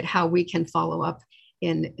look at how we can follow up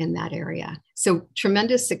in that area. So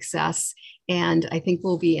tremendous success. And I think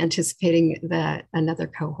we'll be anticipating another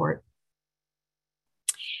cohort.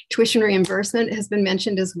 Tuition reimbursement has been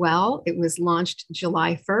mentioned as well. It was launched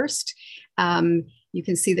July 1st. You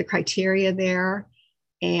can see the criteria there.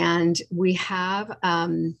 And we have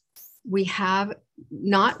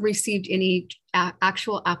not received any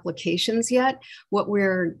actual applications yet. What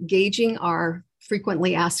we're gauging are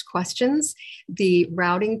frequently asked questions. The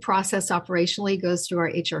routing process operationally goes through our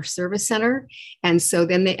HR service center. And so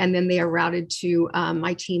then they are routed to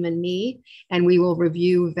my team and me, and we will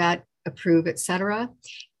review, vet, approve, et cetera.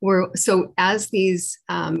 So as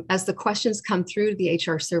the questions come through the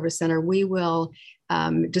HR service center, we will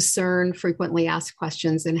discern frequently asked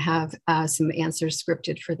questions and have some answers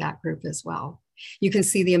scripted for that group as well. You can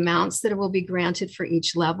see the amounts that will be granted for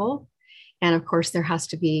each level. And of course, there has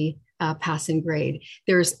to be passing grade.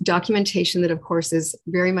 There's documentation that, of course, is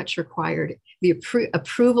very much required. The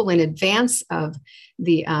approval in advance of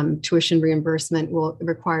the tuition reimbursement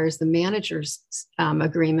requires the manager's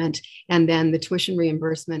agreement, and then the tuition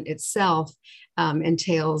reimbursement itself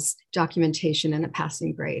entails documentation and a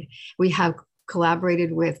passing grade. We have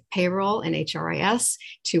collaborated with payroll and HRIS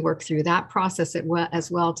to work through that process as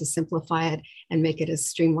well to simplify it and make it as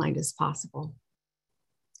streamlined as possible.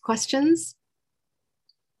 Questions?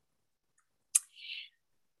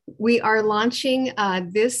 We are launching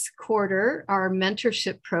this quarter our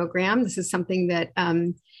mentorship program. This is something that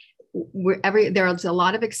there's a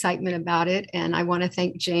lot of excitement about it, and I want to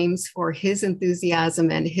thank James for his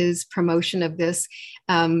enthusiasm and his promotion of this.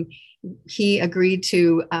 He agreed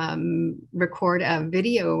to record a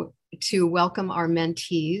video to welcome our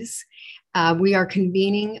mentees. We are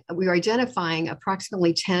identifying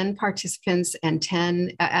approximately 10 participants and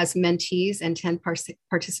 10 as mentees and 10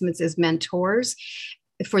 participants as mentors.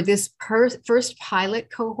 For this first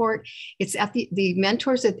pilot cohort, it's at the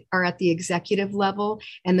mentors are at the executive level,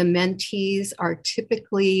 and the mentees are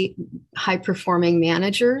typically high-performing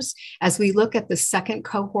managers. As we look at the second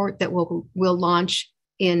cohort that will launch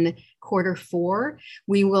in Q4,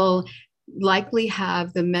 we will likely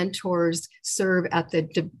have the mentors serve at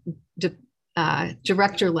the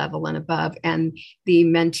director level and above, and the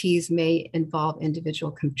mentees may involve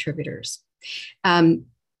individual contributors.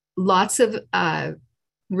 Lots of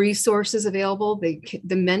resources available. The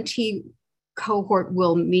mentee cohort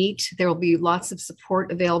will meet. There will be lots of support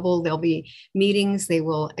available. There'll be meetings. They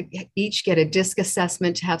will each get a DISC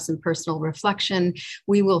assessment to have some personal reflection.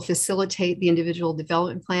 We will facilitate the individual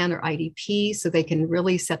development plan or IDP so they can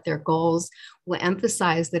really set their goals. We'll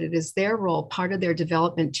emphasize that it is their role, part of their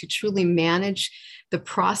development, to truly manage the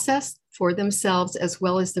process for themselves as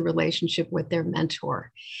well as the relationship with their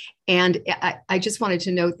mentor. And I just wanted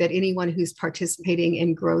to note that anyone who's participating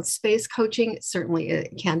in growth space coaching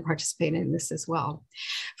certainly can participate in this as well.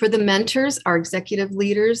 For the mentors, our executive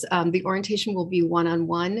leaders, the orientation will be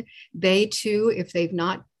one-on-one. They too, if they've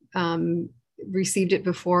not received it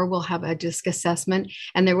before, will have a DISC assessment.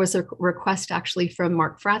 And there was a request actually from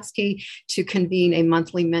Mark Fratsky to convene a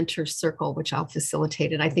monthly mentor circle, which I'll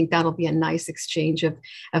facilitate. And I think that'll be a nice exchange of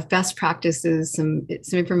best practices, some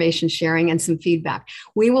information sharing, and some feedback.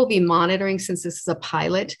 We will be monitoring, since this is a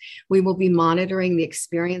pilot, we will be monitoring the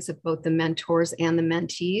experience of both the mentors and the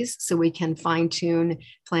mentees so we can fine tune,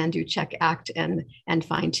 plan, do, check, act, and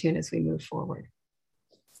fine tune as we move forward.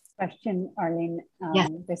 Question, Arlene.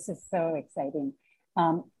 Yes. This is so exciting.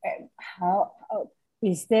 How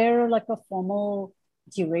is there like a formal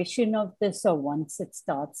duration of this, or once it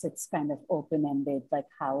starts, it's kind of open-ended? Like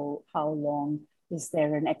how long is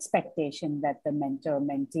there an expectation that the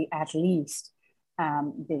mentor-mentee, at least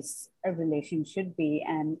this relation should be?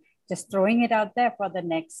 And just throwing it out there for the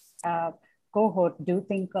next cohort, do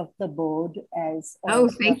think of the board as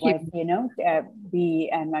thank you. You know,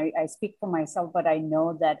 and I speak for myself, but I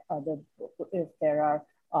know that if there are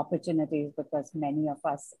opportunities, because many of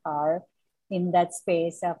us are in that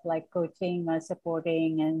space of like coaching or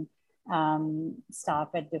supporting and staff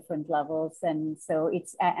at different levels. And so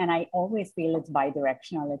and I always feel it's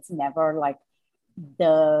bi-directional. It's never like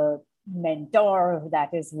the mentor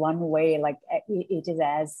that is one way, like it is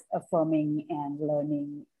as affirming and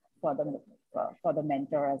learning for the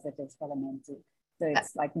mentor as it is for the mentee. So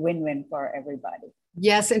it's like win-win for everybody.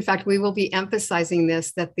 Yes, in fact, we will be emphasizing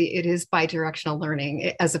this, that it is bi-directional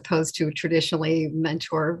learning as opposed to traditionally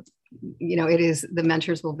mentor. You know, it is, the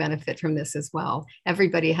mentors will benefit from this as well.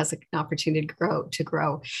 Everybody has an opportunity to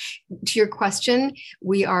grow. To your question,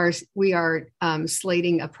 we are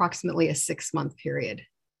slating approximately a 6-month period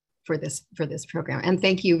for this program. And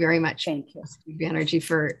thank you very much. Thank you, Banerjee,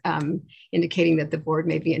 for indicating that the board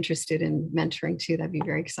may be interested in mentoring too. That'd be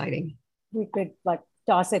very exciting. We could like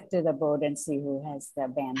toss it to the board and see who has the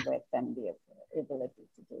bandwidth and the ability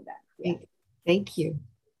to do that. Yeah. Thank you.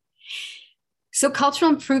 So cultural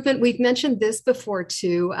improvement, we've mentioned this before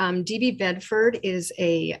too. D.B. Bedford is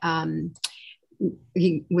he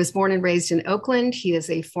was born and raised in Oakland. He is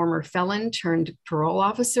a former felon turned parole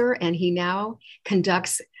officer, and he now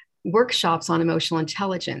conducts workshops on emotional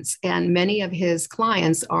intelligence. And many of his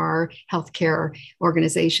clients are healthcare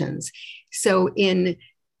organizations. So in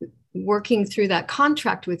working through that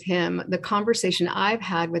contract with him, the conversation I've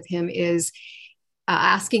had with him is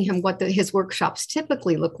asking him what his workshops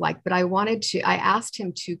typically look like. But I asked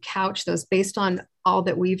him to couch those based on all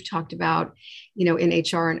that we've talked about, you know, in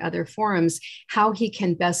HR and other forums, how he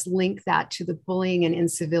can best link that to the bullying and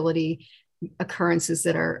incivility occurrences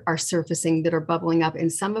that are surfacing, that are bubbling up in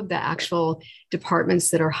some of the actual departments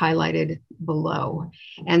that are highlighted below.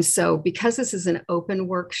 And so because this is an open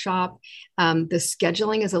workshop, the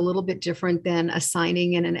scheduling is a little bit different than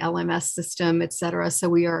assigning in an LMS system, et cetera. So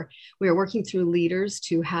we are working through leaders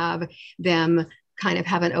to have them kind of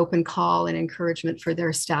have an open call and encouragement for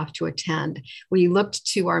their staff to attend. We looked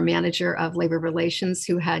to our manager of labor relations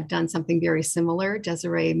who had done something very similar,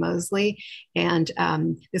 Desiree Mosley, and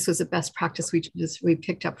this was a best practice we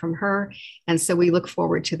picked up from her. And so we look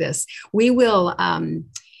forward to this. We will,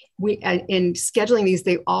 in scheduling these,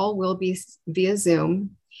 they all will be via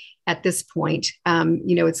Zoom. At this point,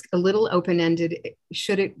 it's a little open-ended.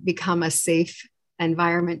 Should it become a safe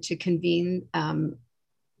environment to convene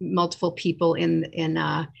multiple people in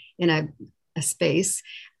a space,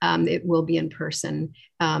 it will be in person.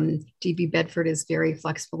 DB Bedford is very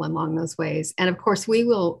flexible along those ways. And of course, we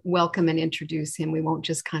will welcome and introduce him. We won't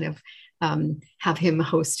just kind of have him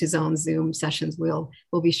host his own Zoom sessions. We'll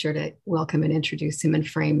be sure to welcome and introduce him and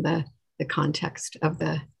frame the context of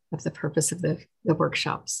the purpose of the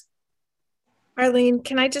workshops. Arlene,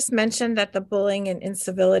 can I just mention that the bullying and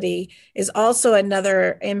incivility is also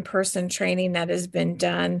another in-person training that has been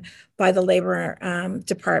done by the labor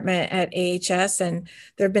department at AHS. And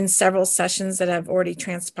there have been several sessions that have already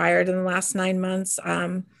transpired in the last 9 months.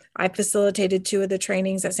 I facilitated 2 of the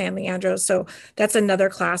trainings at San Leandro. So that's another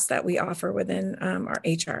class that we offer within our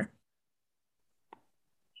HR.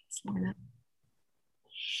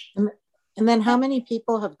 And then how many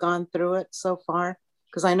people have gone through it so far?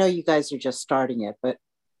 Because I know you guys are just starting it, but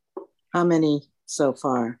how many so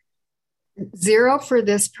far? 0 for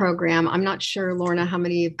this program. I'm not sure, Lorna, how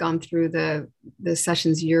many have gone through the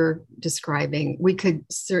sessions you're describing. We could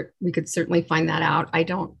certainly find that out. I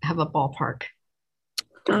don't have a ballpark.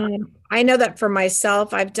 I know that for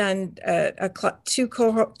myself, I've done two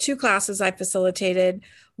classes I facilitated,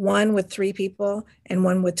 one with 3 people and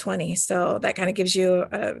one with 20. So that kind of gives you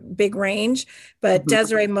a big range. But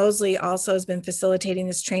Desiree Mosley also has been facilitating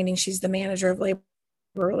this training. She's the manager of labor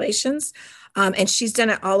relations. And she's done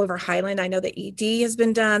it all over Highland. I know the ED has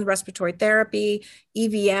been done, respiratory therapy,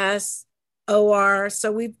 EVS, OR.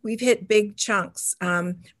 So we've hit big chunks.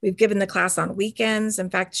 We've given the class on weekends. In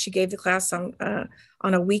fact, she gave the class on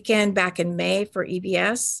a weekend back in May for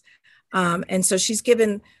EVS. And so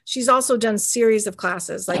she's also done series of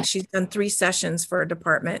classes, like she's done 3 sessions for a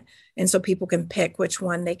department. And so people can pick which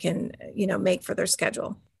one they can, make for their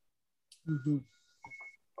schedule. Mm-hmm.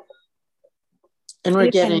 And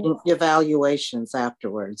we're getting evaluations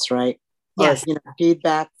afterwards, right? Yes. Or,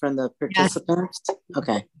 feedback from the participants. Yes.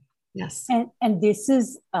 Okay. Yes. And this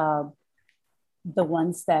is the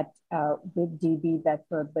ones that with DB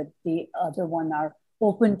Bedford, but the other one are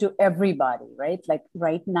open to everybody, right? Like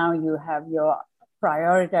right now you have your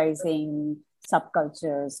prioritizing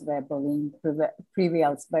subcultures where bullying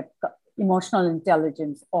prevails, but emotional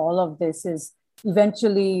intelligence, all of this is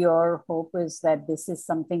eventually your hope is that this is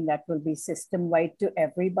something that will be system-wide to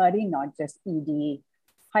everybody, not just ED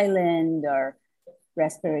Highland or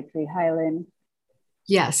respiratory Highland.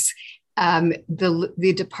 Yes.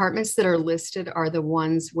 The departments that are listed are the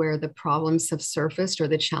ones where the problems have surfaced or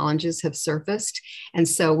the challenges have surfaced. And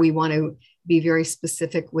so we want to be very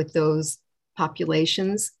specific with those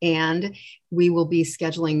populations, and we will be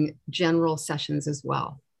scheduling general sessions as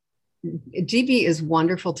well. DB is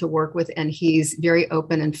wonderful to work with, and he's very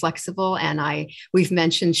open and flexible. And we've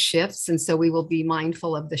mentioned shifts, and so we will be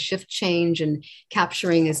mindful of the shift change and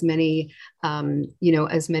capturing as many,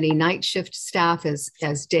 as many night shift staff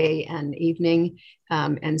as day and evening.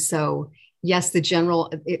 And so, yes, the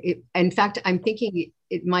general. In fact, I'm thinking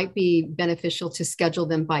it might be beneficial to schedule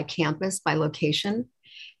them by campus, by location,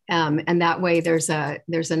 and that way there's a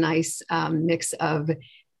nice mix of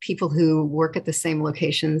people who work at the same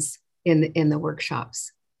locations in the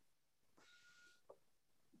workshops.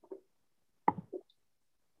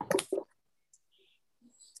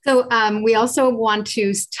 So we also want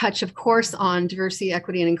to touch, of course, on diversity,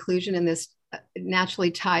 equity, and inclusion, and this naturally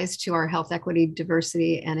ties to our health equity,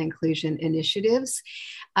 diversity, and inclusion initiatives.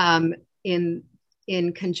 In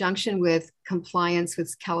conjunction with compliance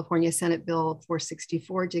with California Senate Bill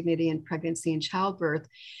 464, Dignity in Pregnancy and Childbirth,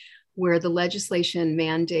 where the legislation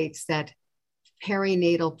mandates that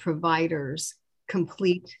perinatal providers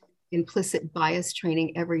complete implicit bias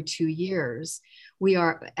training every 2 years. We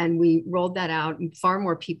rolled that out, and far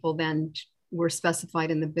more people than were specified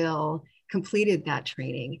in the bill completed that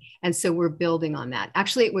training. And so we're building on that.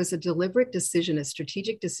 Actually, it was a deliberate decision, a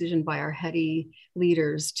strategic decision by our HEDI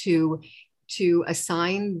leaders to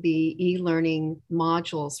assign the e-learning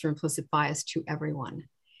modules for implicit bias to everyone.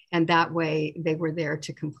 And that way they were there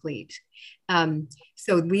to complete.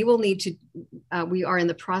 So we will need to, we are in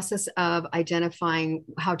the process of identifying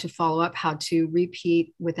how to follow up, how to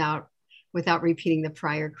repeat without repeating the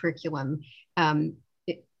prior curriculum,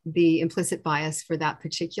 the implicit bias for that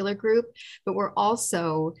particular group. But we're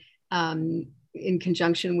also in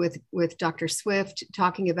conjunction with Dr. Swift,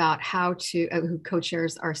 talking about how to, who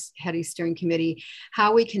co-chairs our HETI steering committee,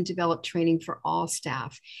 how we can develop training for all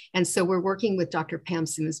staff. And so we're working with Dr. Pam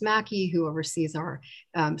Simmons-Mackey, who oversees our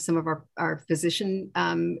some of our physician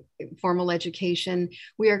formal education.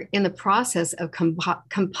 We are in the process of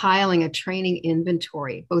compiling a training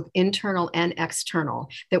inventory, both internal and external,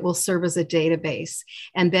 that will serve as a database.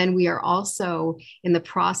 And then we are also in the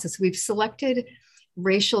process, we've selected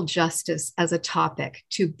racial justice as a topic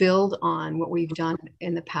to build on what we've done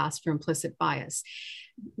in the past for implicit bias.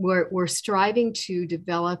 We're striving to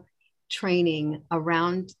develop training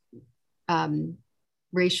around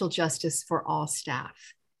racial justice for all staff.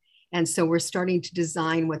 And so we're starting to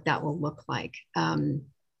design what that will look like.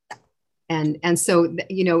 And so,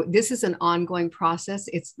 you know, this is an ongoing process.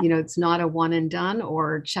 It's, you know, it's not a one and done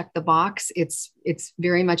or check the box. It's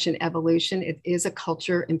very much an evolution. It is a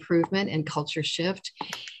culture improvement and culture shift.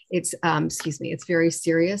 It's, it's very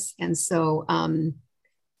serious. And so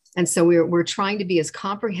we're trying to be as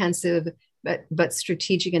comprehensive, but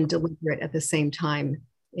strategic and deliberate at the same time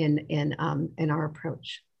in our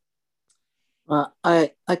approach. Well,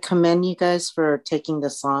 I commend you guys for taking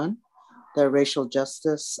this on, the racial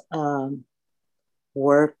justice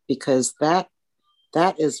work, because that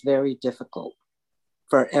is very difficult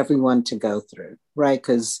for everyone to go through, right?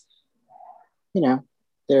 Because, you know,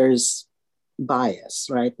 there's bias,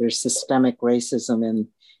 right? There's systemic racism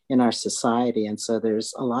in our society. And so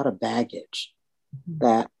there's a lot of baggage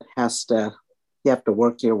that you have to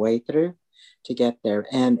work your way through to get there.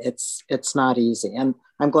 And it's not easy. And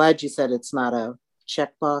I'm glad you said it's not a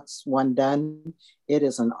checkbox, one done. It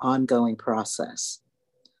is an ongoing process.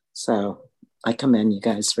 So I commend you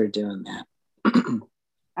guys for doing that.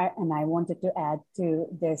 And I wanted to add to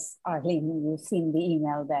this, Arlene, you've seen the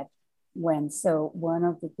email that went. So one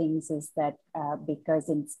of the things is that because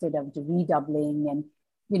instead of redoubling and,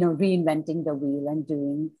 you know, reinventing the wheel and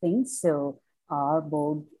doing things, so our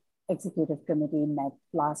board executive committee met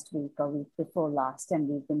last week or week before last, and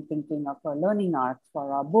we've been thinking of a learning arc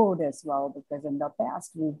for our board as well, because in the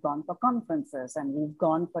past we've gone for conferences and we've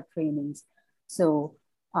gone for trainings. So,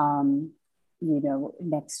 you know,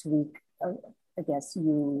 next week, I guess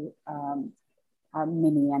you,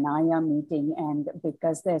 Minnie and I are meeting, and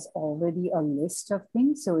because there's already a list of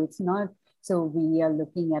things, so it's not, so we are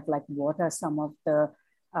looking at like, what are some of the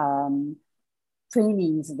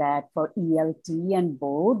trainings that for ELT and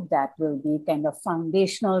board that will be kind of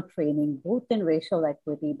foundational training, both in racial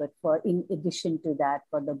equity, but for in addition to that,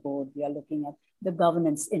 for the board, we are looking at the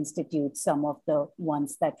Governance Institute, some of the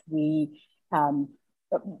ones that we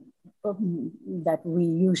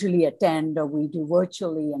usually attend or we do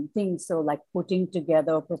virtually and things. So like putting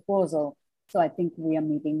together a proposal. So I think we are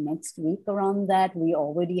meeting next week around that. We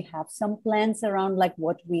already have some plans around like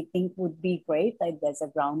what we think would be great. Like there's a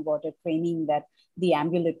groundwater training that the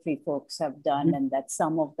ambulatory folks have done, and that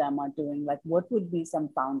some of them are doing, like what would be some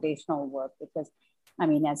foundational work, because I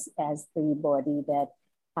mean, as the body that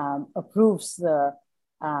approves the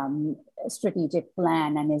strategic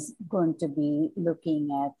plan and is going to be looking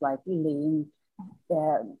at like laying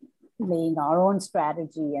our own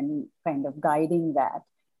strategy and kind of guiding that,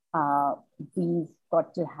 we've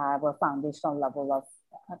got to have a foundational level of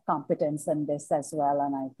competence in this as well.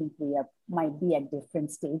 And I think we might be at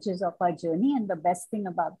different stages of our journey. And the best thing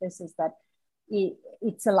about this is that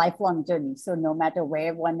it's a lifelong journey. So no matter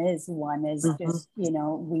where one is just, you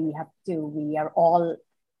know, we are all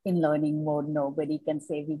in learning mode. Nobody can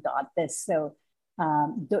say we got this. So,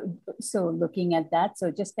 so looking at that,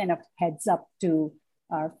 so just kind of heads up to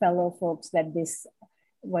our fellow folks that this,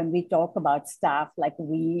 when we talk about staff, like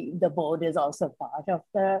the board is also part of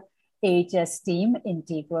the AHS team,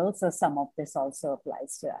 integral. So some of this also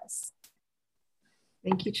applies to us.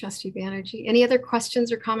 Thank you, Trustee Banerjee. Any other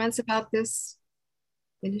questions or comments about this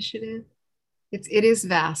initiative? It is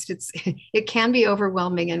vast. It can be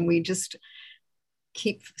overwhelming, and we just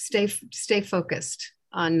stay focused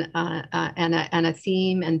on a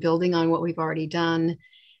theme and building on what we've already done.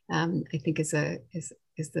 I think is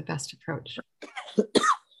the best approach.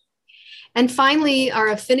 And finally, our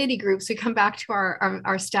affinity groups, we come back to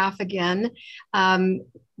our staff again.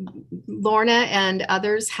 Lorna and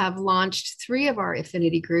others have launched 3 of our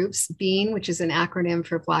affinity groups: BEAN, which is an acronym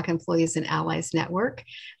for Black Employees and Allies Network,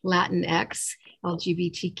 Latinx,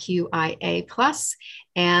 LGBTQIA+,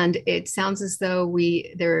 and it sounds as though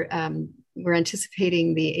we're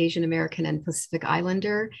anticipating the Asian American and Pacific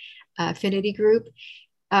Islander affinity group.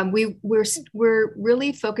 We're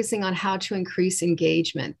really focusing on how to increase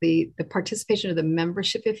engagement. The participation of the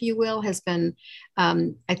membership, if you will, has been,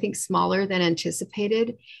 I think, smaller than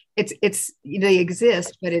anticipated. they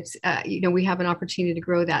exist, but it's we have an opportunity to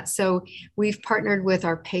grow that. So we've partnered with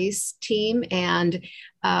our PACE team and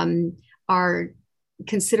are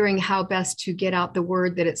considering how best to get out the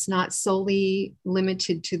word that it's not solely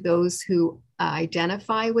limited to those who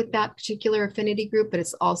identify with that particular affinity group, but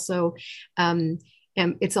it's also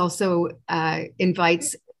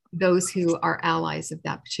invites those who are allies of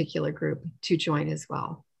that particular group to join as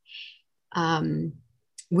well.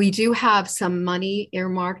 We do have some money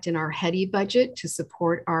earmarked in our HEDI budget to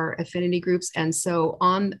support our affinity groups. And so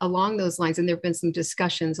along those lines, and there've been some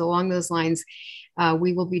discussions along those lines,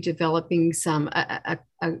 we will be developing some a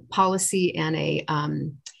policy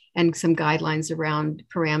and some guidelines around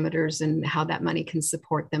parameters and how that money can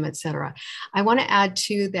support them, et cetera. I want to add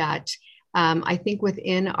to that. I think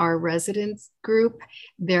within our residents group,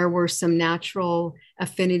 there were some natural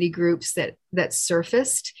affinity groups that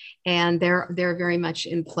surfaced, and they're very much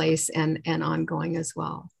in place and ongoing as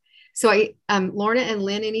well. So Lorna and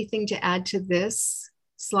Lynn, anything to add to this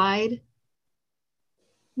slide?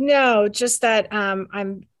 No, just that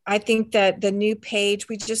I think that the new page,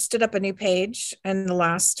 we just stood up a new page in the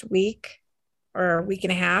last week or a week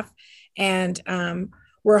and a half, and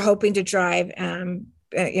we're hoping to drive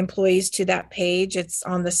employees to that page. It's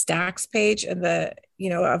on the Stacks page and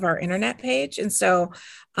of our internet page. And so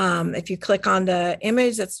if you click on the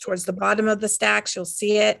image that's towards the bottom of the Stacks, you'll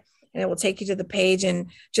see it and it will take you to the page.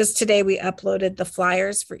 And just today we uploaded the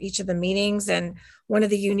flyers for each of the meetings. And one of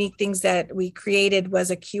the unique things that we created was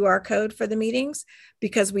a QR code for the meetings,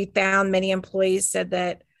 because we found many employees said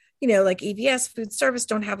that, like EVS, food service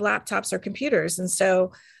don't have laptops or computers. And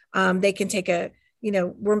so they can take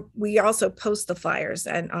we also post the flyers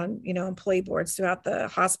and on, employee boards throughout the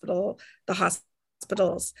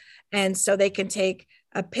hospitals. And so they can take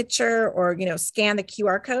a picture or, scan the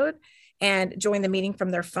QR code and join the meeting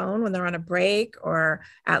from their phone when they're on a break or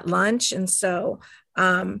at lunch. And so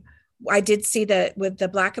I did see that with the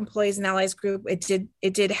Black Employees and Allies group, it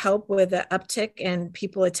did help with the uptick in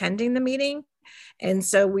people attending the meeting. And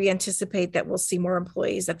so we anticipate that we'll see more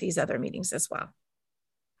employees at these other meetings as well.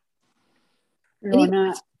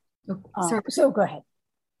 Lorna, so go ahead.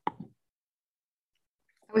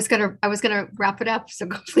 I was gonna wrap it up, so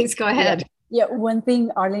please go ahead. Yeah, one thing,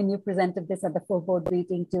 Arlene, you presented this at the full board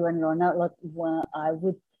meeting too, and Lorna, look,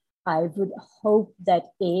 I would hope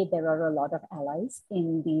that there are a lot of allies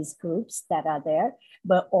in these groups that are there,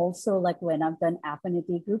 but also like when I've done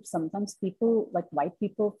affinity groups, sometimes people, like white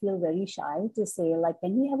people, feel very shy to say like,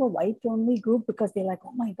 can we have a white only group? Because they're like,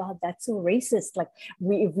 oh my God, that's so racist. Like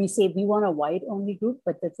if we say we want a white only group,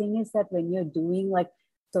 but the thing is that when you're doing like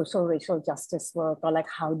social racial justice work, or like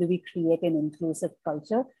how do we create an inclusive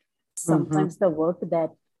culture, sometimes the work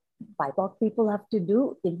that BIPOC people have to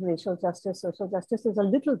do in racial justice, social justice is a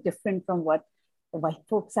little different from what white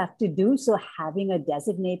folks have to do. So having a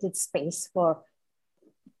designated space for,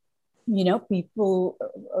 people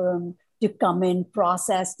to come in,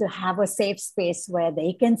 process, to have a safe space where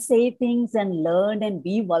they can say things and learn and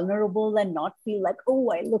be vulnerable and not feel like,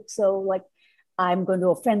 oh, I look so like I'm going to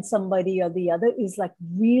offend somebody or the other, is like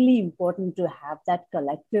really important to have that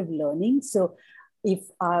collective learning. So if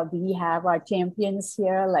we have our champions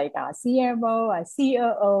here, like our CMO, our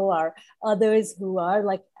COO, our others who are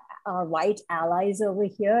like our white allies over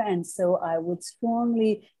here. And so I would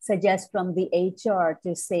strongly suggest from the HR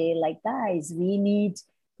to say like, guys, we need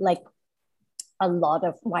like a lot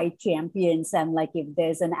of white champions. And like, if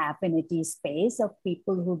there's an affinity space of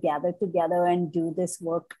people who gather together and do this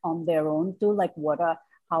work on their own too, like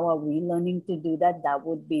how are we learning to do that? That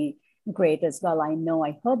would be great as well. I know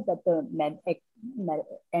I heard that the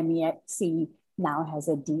MEC now has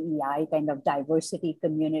a DEI kind of diversity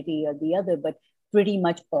community or the other, but pretty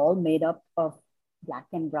much all made up of Black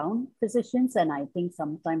and brown physicians. And I think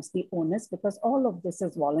sometimes the onus, because all of this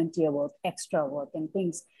is volunteer work, extra work and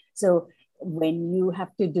things. So when you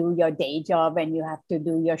have to do your day job and you have to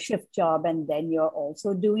do your shift job, and then you're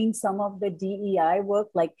also doing some of the DEI work,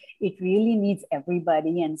 like it really needs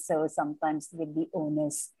everybody. And so sometimes with the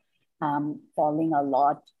onus falling a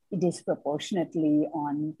lot disproportionately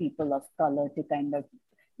on people of color to kind of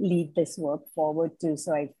lead this work forward too.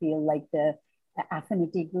 So I feel like the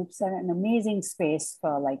affinity groups are an amazing space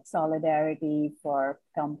for like solidarity, for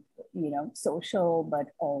social, but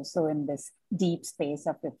also in this deep space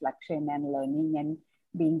of reflection and learning and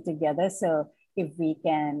being together. So if we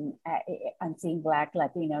can, I'm seeing Black,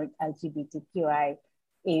 Latino, LGBTQI,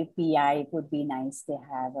 API, it would be nice to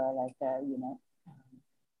have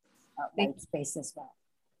white space as well.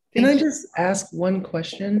 Can I just ask one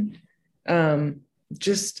question? I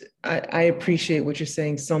appreciate what you're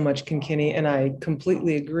saying so much, Kinkini, and I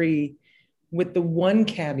completely agree with the one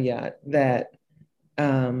caveat that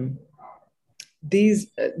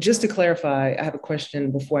these, just to clarify, I have a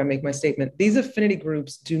question before I make my statement. These affinity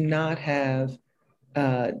groups do not have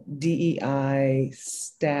DEI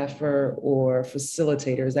staffer or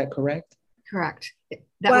facilitator. Is that correct? Correct.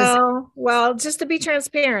 Well, just to be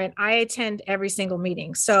transparent, I attend every single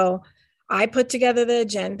meeting. So I put together the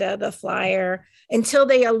agenda, the flyer until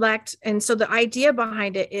they elect. And so the idea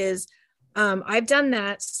behind it is I've done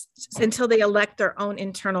that until they elect their own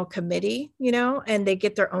internal committee, and they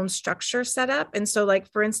get their own structure set up. And so, like,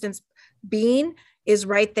 for instance, Bean is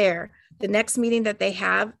right there. The next meeting that they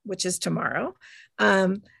have, which is tomorrow,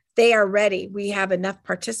 they are ready. We have enough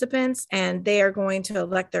participants and they are going to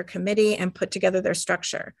elect their committee and put together their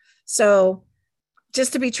structure. So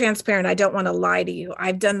just to be transparent, I don't want to lie to you.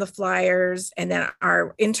 I've done the flyers, and then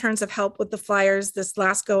our interns have helped with the flyers this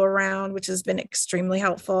last go around, which has been extremely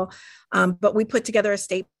helpful. But we put together a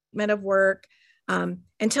statement of work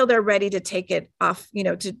until they're ready to take it off,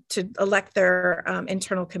 to elect their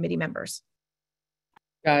internal committee members.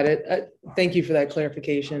 Got it. Thank you for that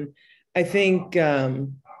clarification. I think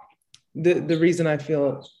the reason I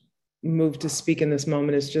feel moved to speak in this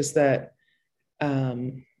moment is just that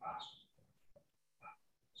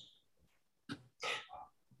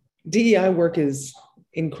DEI work is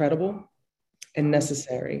incredible and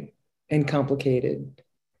necessary and complicated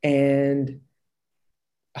and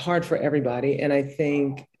hard for everybody. And I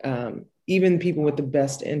think even people with the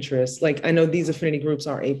best interests, like I know these affinity groups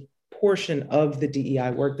are a portion of the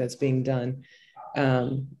DEI work that's being done.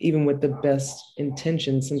 Even with the best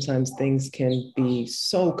intentions, sometimes things can be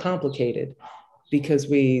so complicated because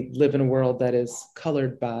we live in a world that is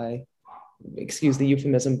colored by, excuse the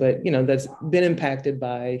euphemism, but that's been impacted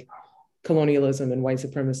by colonialism and white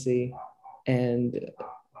supremacy and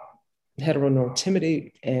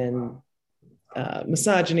heteronormativity and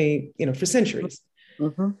misogyny, for centuries.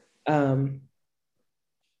 Mm-hmm.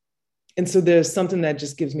 And so there's something that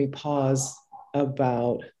just gives me pause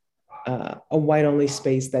about a white-only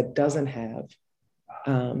space that doesn't have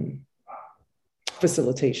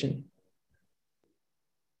facilitation.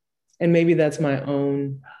 And maybe that's my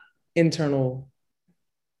own internal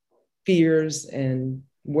fears and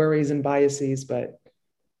worries and biases, but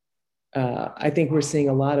I think we're seeing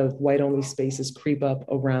a lot of white-only spaces creep up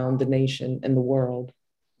around the nation and the world.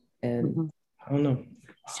 And I don't know,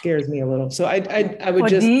 scares me a little. So I would for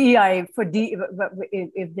just DEI,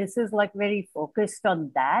 if this is like very focused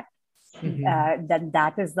on that,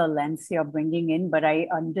 that is the lens you're bringing in. But I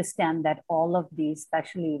understand that all of these,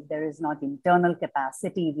 especially if there is not internal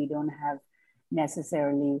capacity, we don't have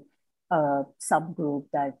necessarily a subgroup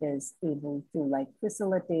that is able to like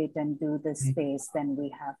facilitate and do this space, then we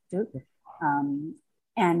have to.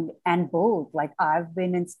 And both, like I've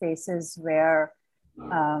been in spaces where,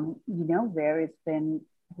 where it's been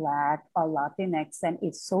Black or Latinx, and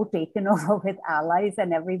it's so taken over with allies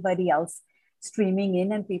and everybody else streaming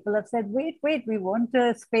in, and people have said, wait, we want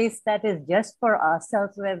a space that is just for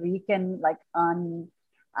ourselves where we can like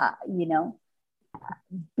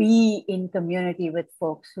be in community with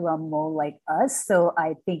folks who are more like us. So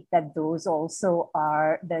I think that those also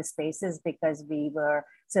are the spaces, because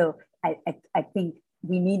I think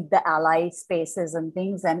we need the ally spaces and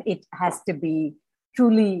things, and it has to be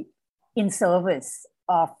truly in service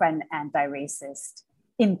of an anti-racist,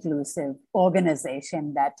 inclusive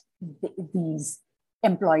organization that these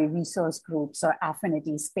employee resource groups or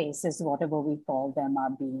affinity spaces, whatever we call them,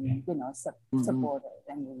 are being, supported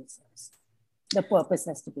and resourced. The purpose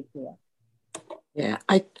has to be clear. Yeah,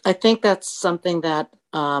 I think that's something that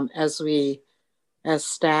as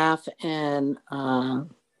staff and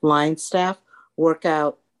line staff work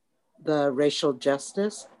out the racial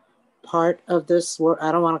justice part of this work.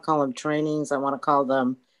 I don't want to call them trainings. I want to call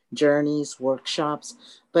them journeys, workshops,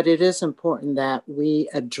 but it is important that we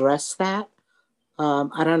address that.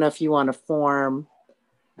 I don't know if you want to form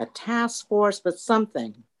a task force, but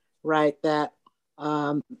something, right, that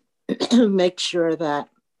make sure that,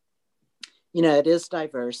 it is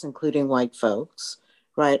diverse, including white folks,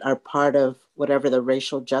 right, are part of whatever the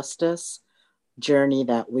racial justice journey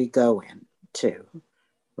that we go into,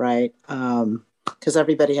 right? Because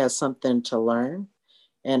everybody has something to learn,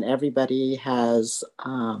 and everybody has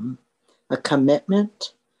a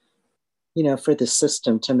commitment, for the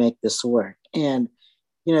system to make this work. And,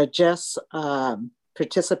 just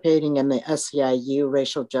participating in the SEIU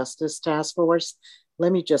Racial Justice Task Force,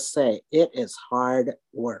 let me just say, it is hard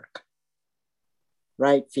work,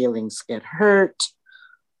 right? Feelings get hurt,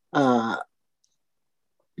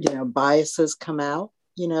 biases come out,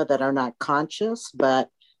 that are not conscious, but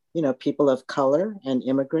people of color and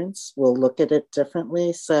immigrants will look at it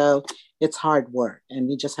differently. So it's hard work, and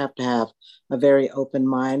we just have to have a very open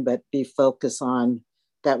mind, but be focused on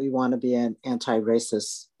that we want to be an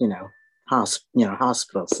anti-racist,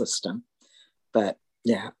 hospital system. But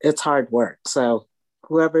yeah, it's hard work. So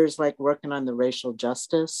whoever's like working on the racial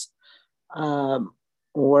justice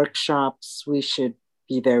workshops, we should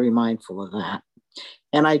be very mindful of that.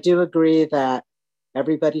 And I do agree that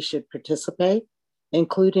everybody should participate,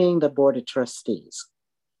 including the Board of Trustees,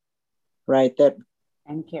 right? That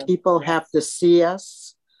people have to see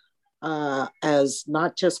us as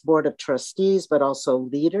not just Board of Trustees, but also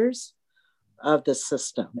leaders of the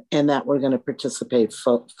system, and that we're going to participate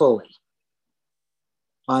fully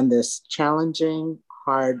on this challenging,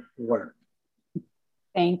 hard work.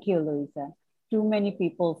 Thank you, Louisa. Too many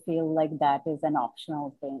people feel like that is an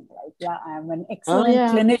optional thing. Like, yeah, I'm an excellent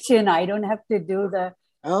clinician. I don't have to do the,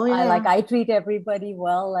 I treat everybody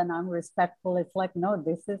well and I'm respectful. It's like, no,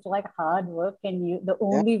 this is like hard work, and the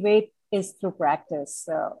only way is through practice.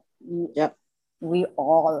 So we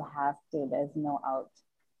all have to, there's no out.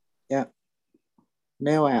 Yeah,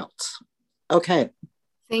 no out. Okay.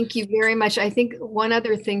 Thank you very much. I think one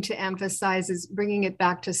other thing to emphasize is bringing it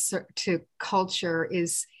back to culture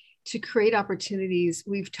is to create opportunities.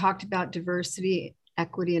 We've talked about diversity,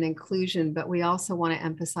 equity, and inclusion, but we also want to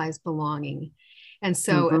emphasize belonging. And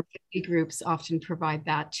so affinity groups often provide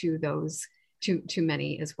that to those, to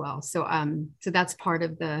many as well. So, so that's part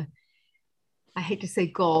of the, I hate to say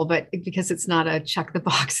goal, but because it's not a check the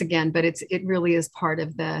box again, but it really is part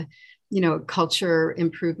of the, culture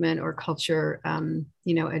improvement or culture,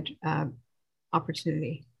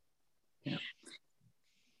 opportunity. Yeah.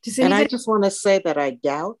 And I just want to say that I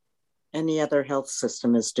doubt any other health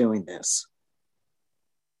system is doing this.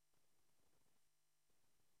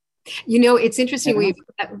 It's interesting. We've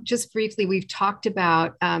just briefly, we've talked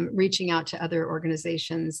about reaching out to other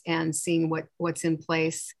organizations and seeing what's in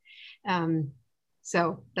place.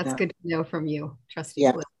 So that's good to know from you, Trustee.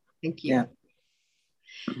 Yeah. Thank you. Yeah.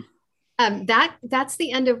 That's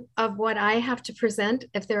the end of what I have to present.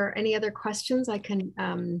 If there are any other questions I can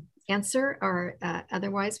answer, or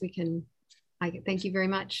otherwise I thank you very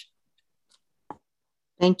much.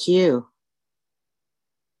 Thank you.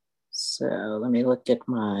 So let me look at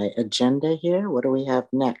my agenda here. What do we have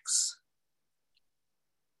next?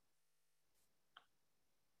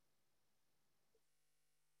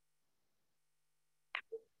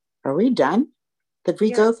 Are we done? Did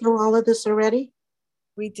we go through all of this already?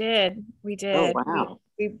 We did. Oh, wow.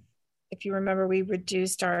 We, if you remember, we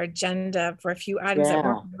reduced our agenda for a few items that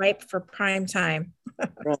weren't ripe for prime time.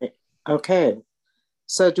 Right. Okay.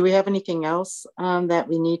 So do we have anything else that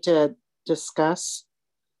we need to discuss?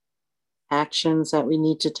 Actions that we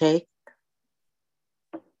need to take?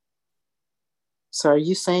 So are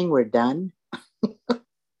you saying we're done?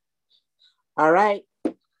 All right.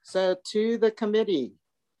 So to the committee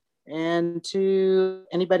and to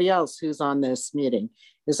anybody else who's on this meeting,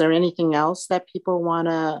 is there anything else that people want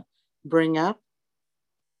to bring up?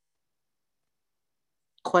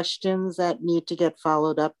 Questions that need to get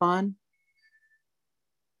followed up on?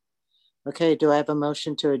 Okay, do I have a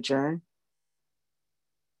motion to adjourn?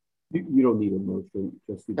 You don't need a motion.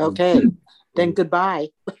 Okay, then goodbye.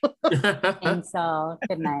 Thanks all.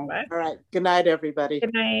 Good night. All right, good night, everybody.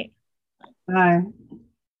 Good night. Bye.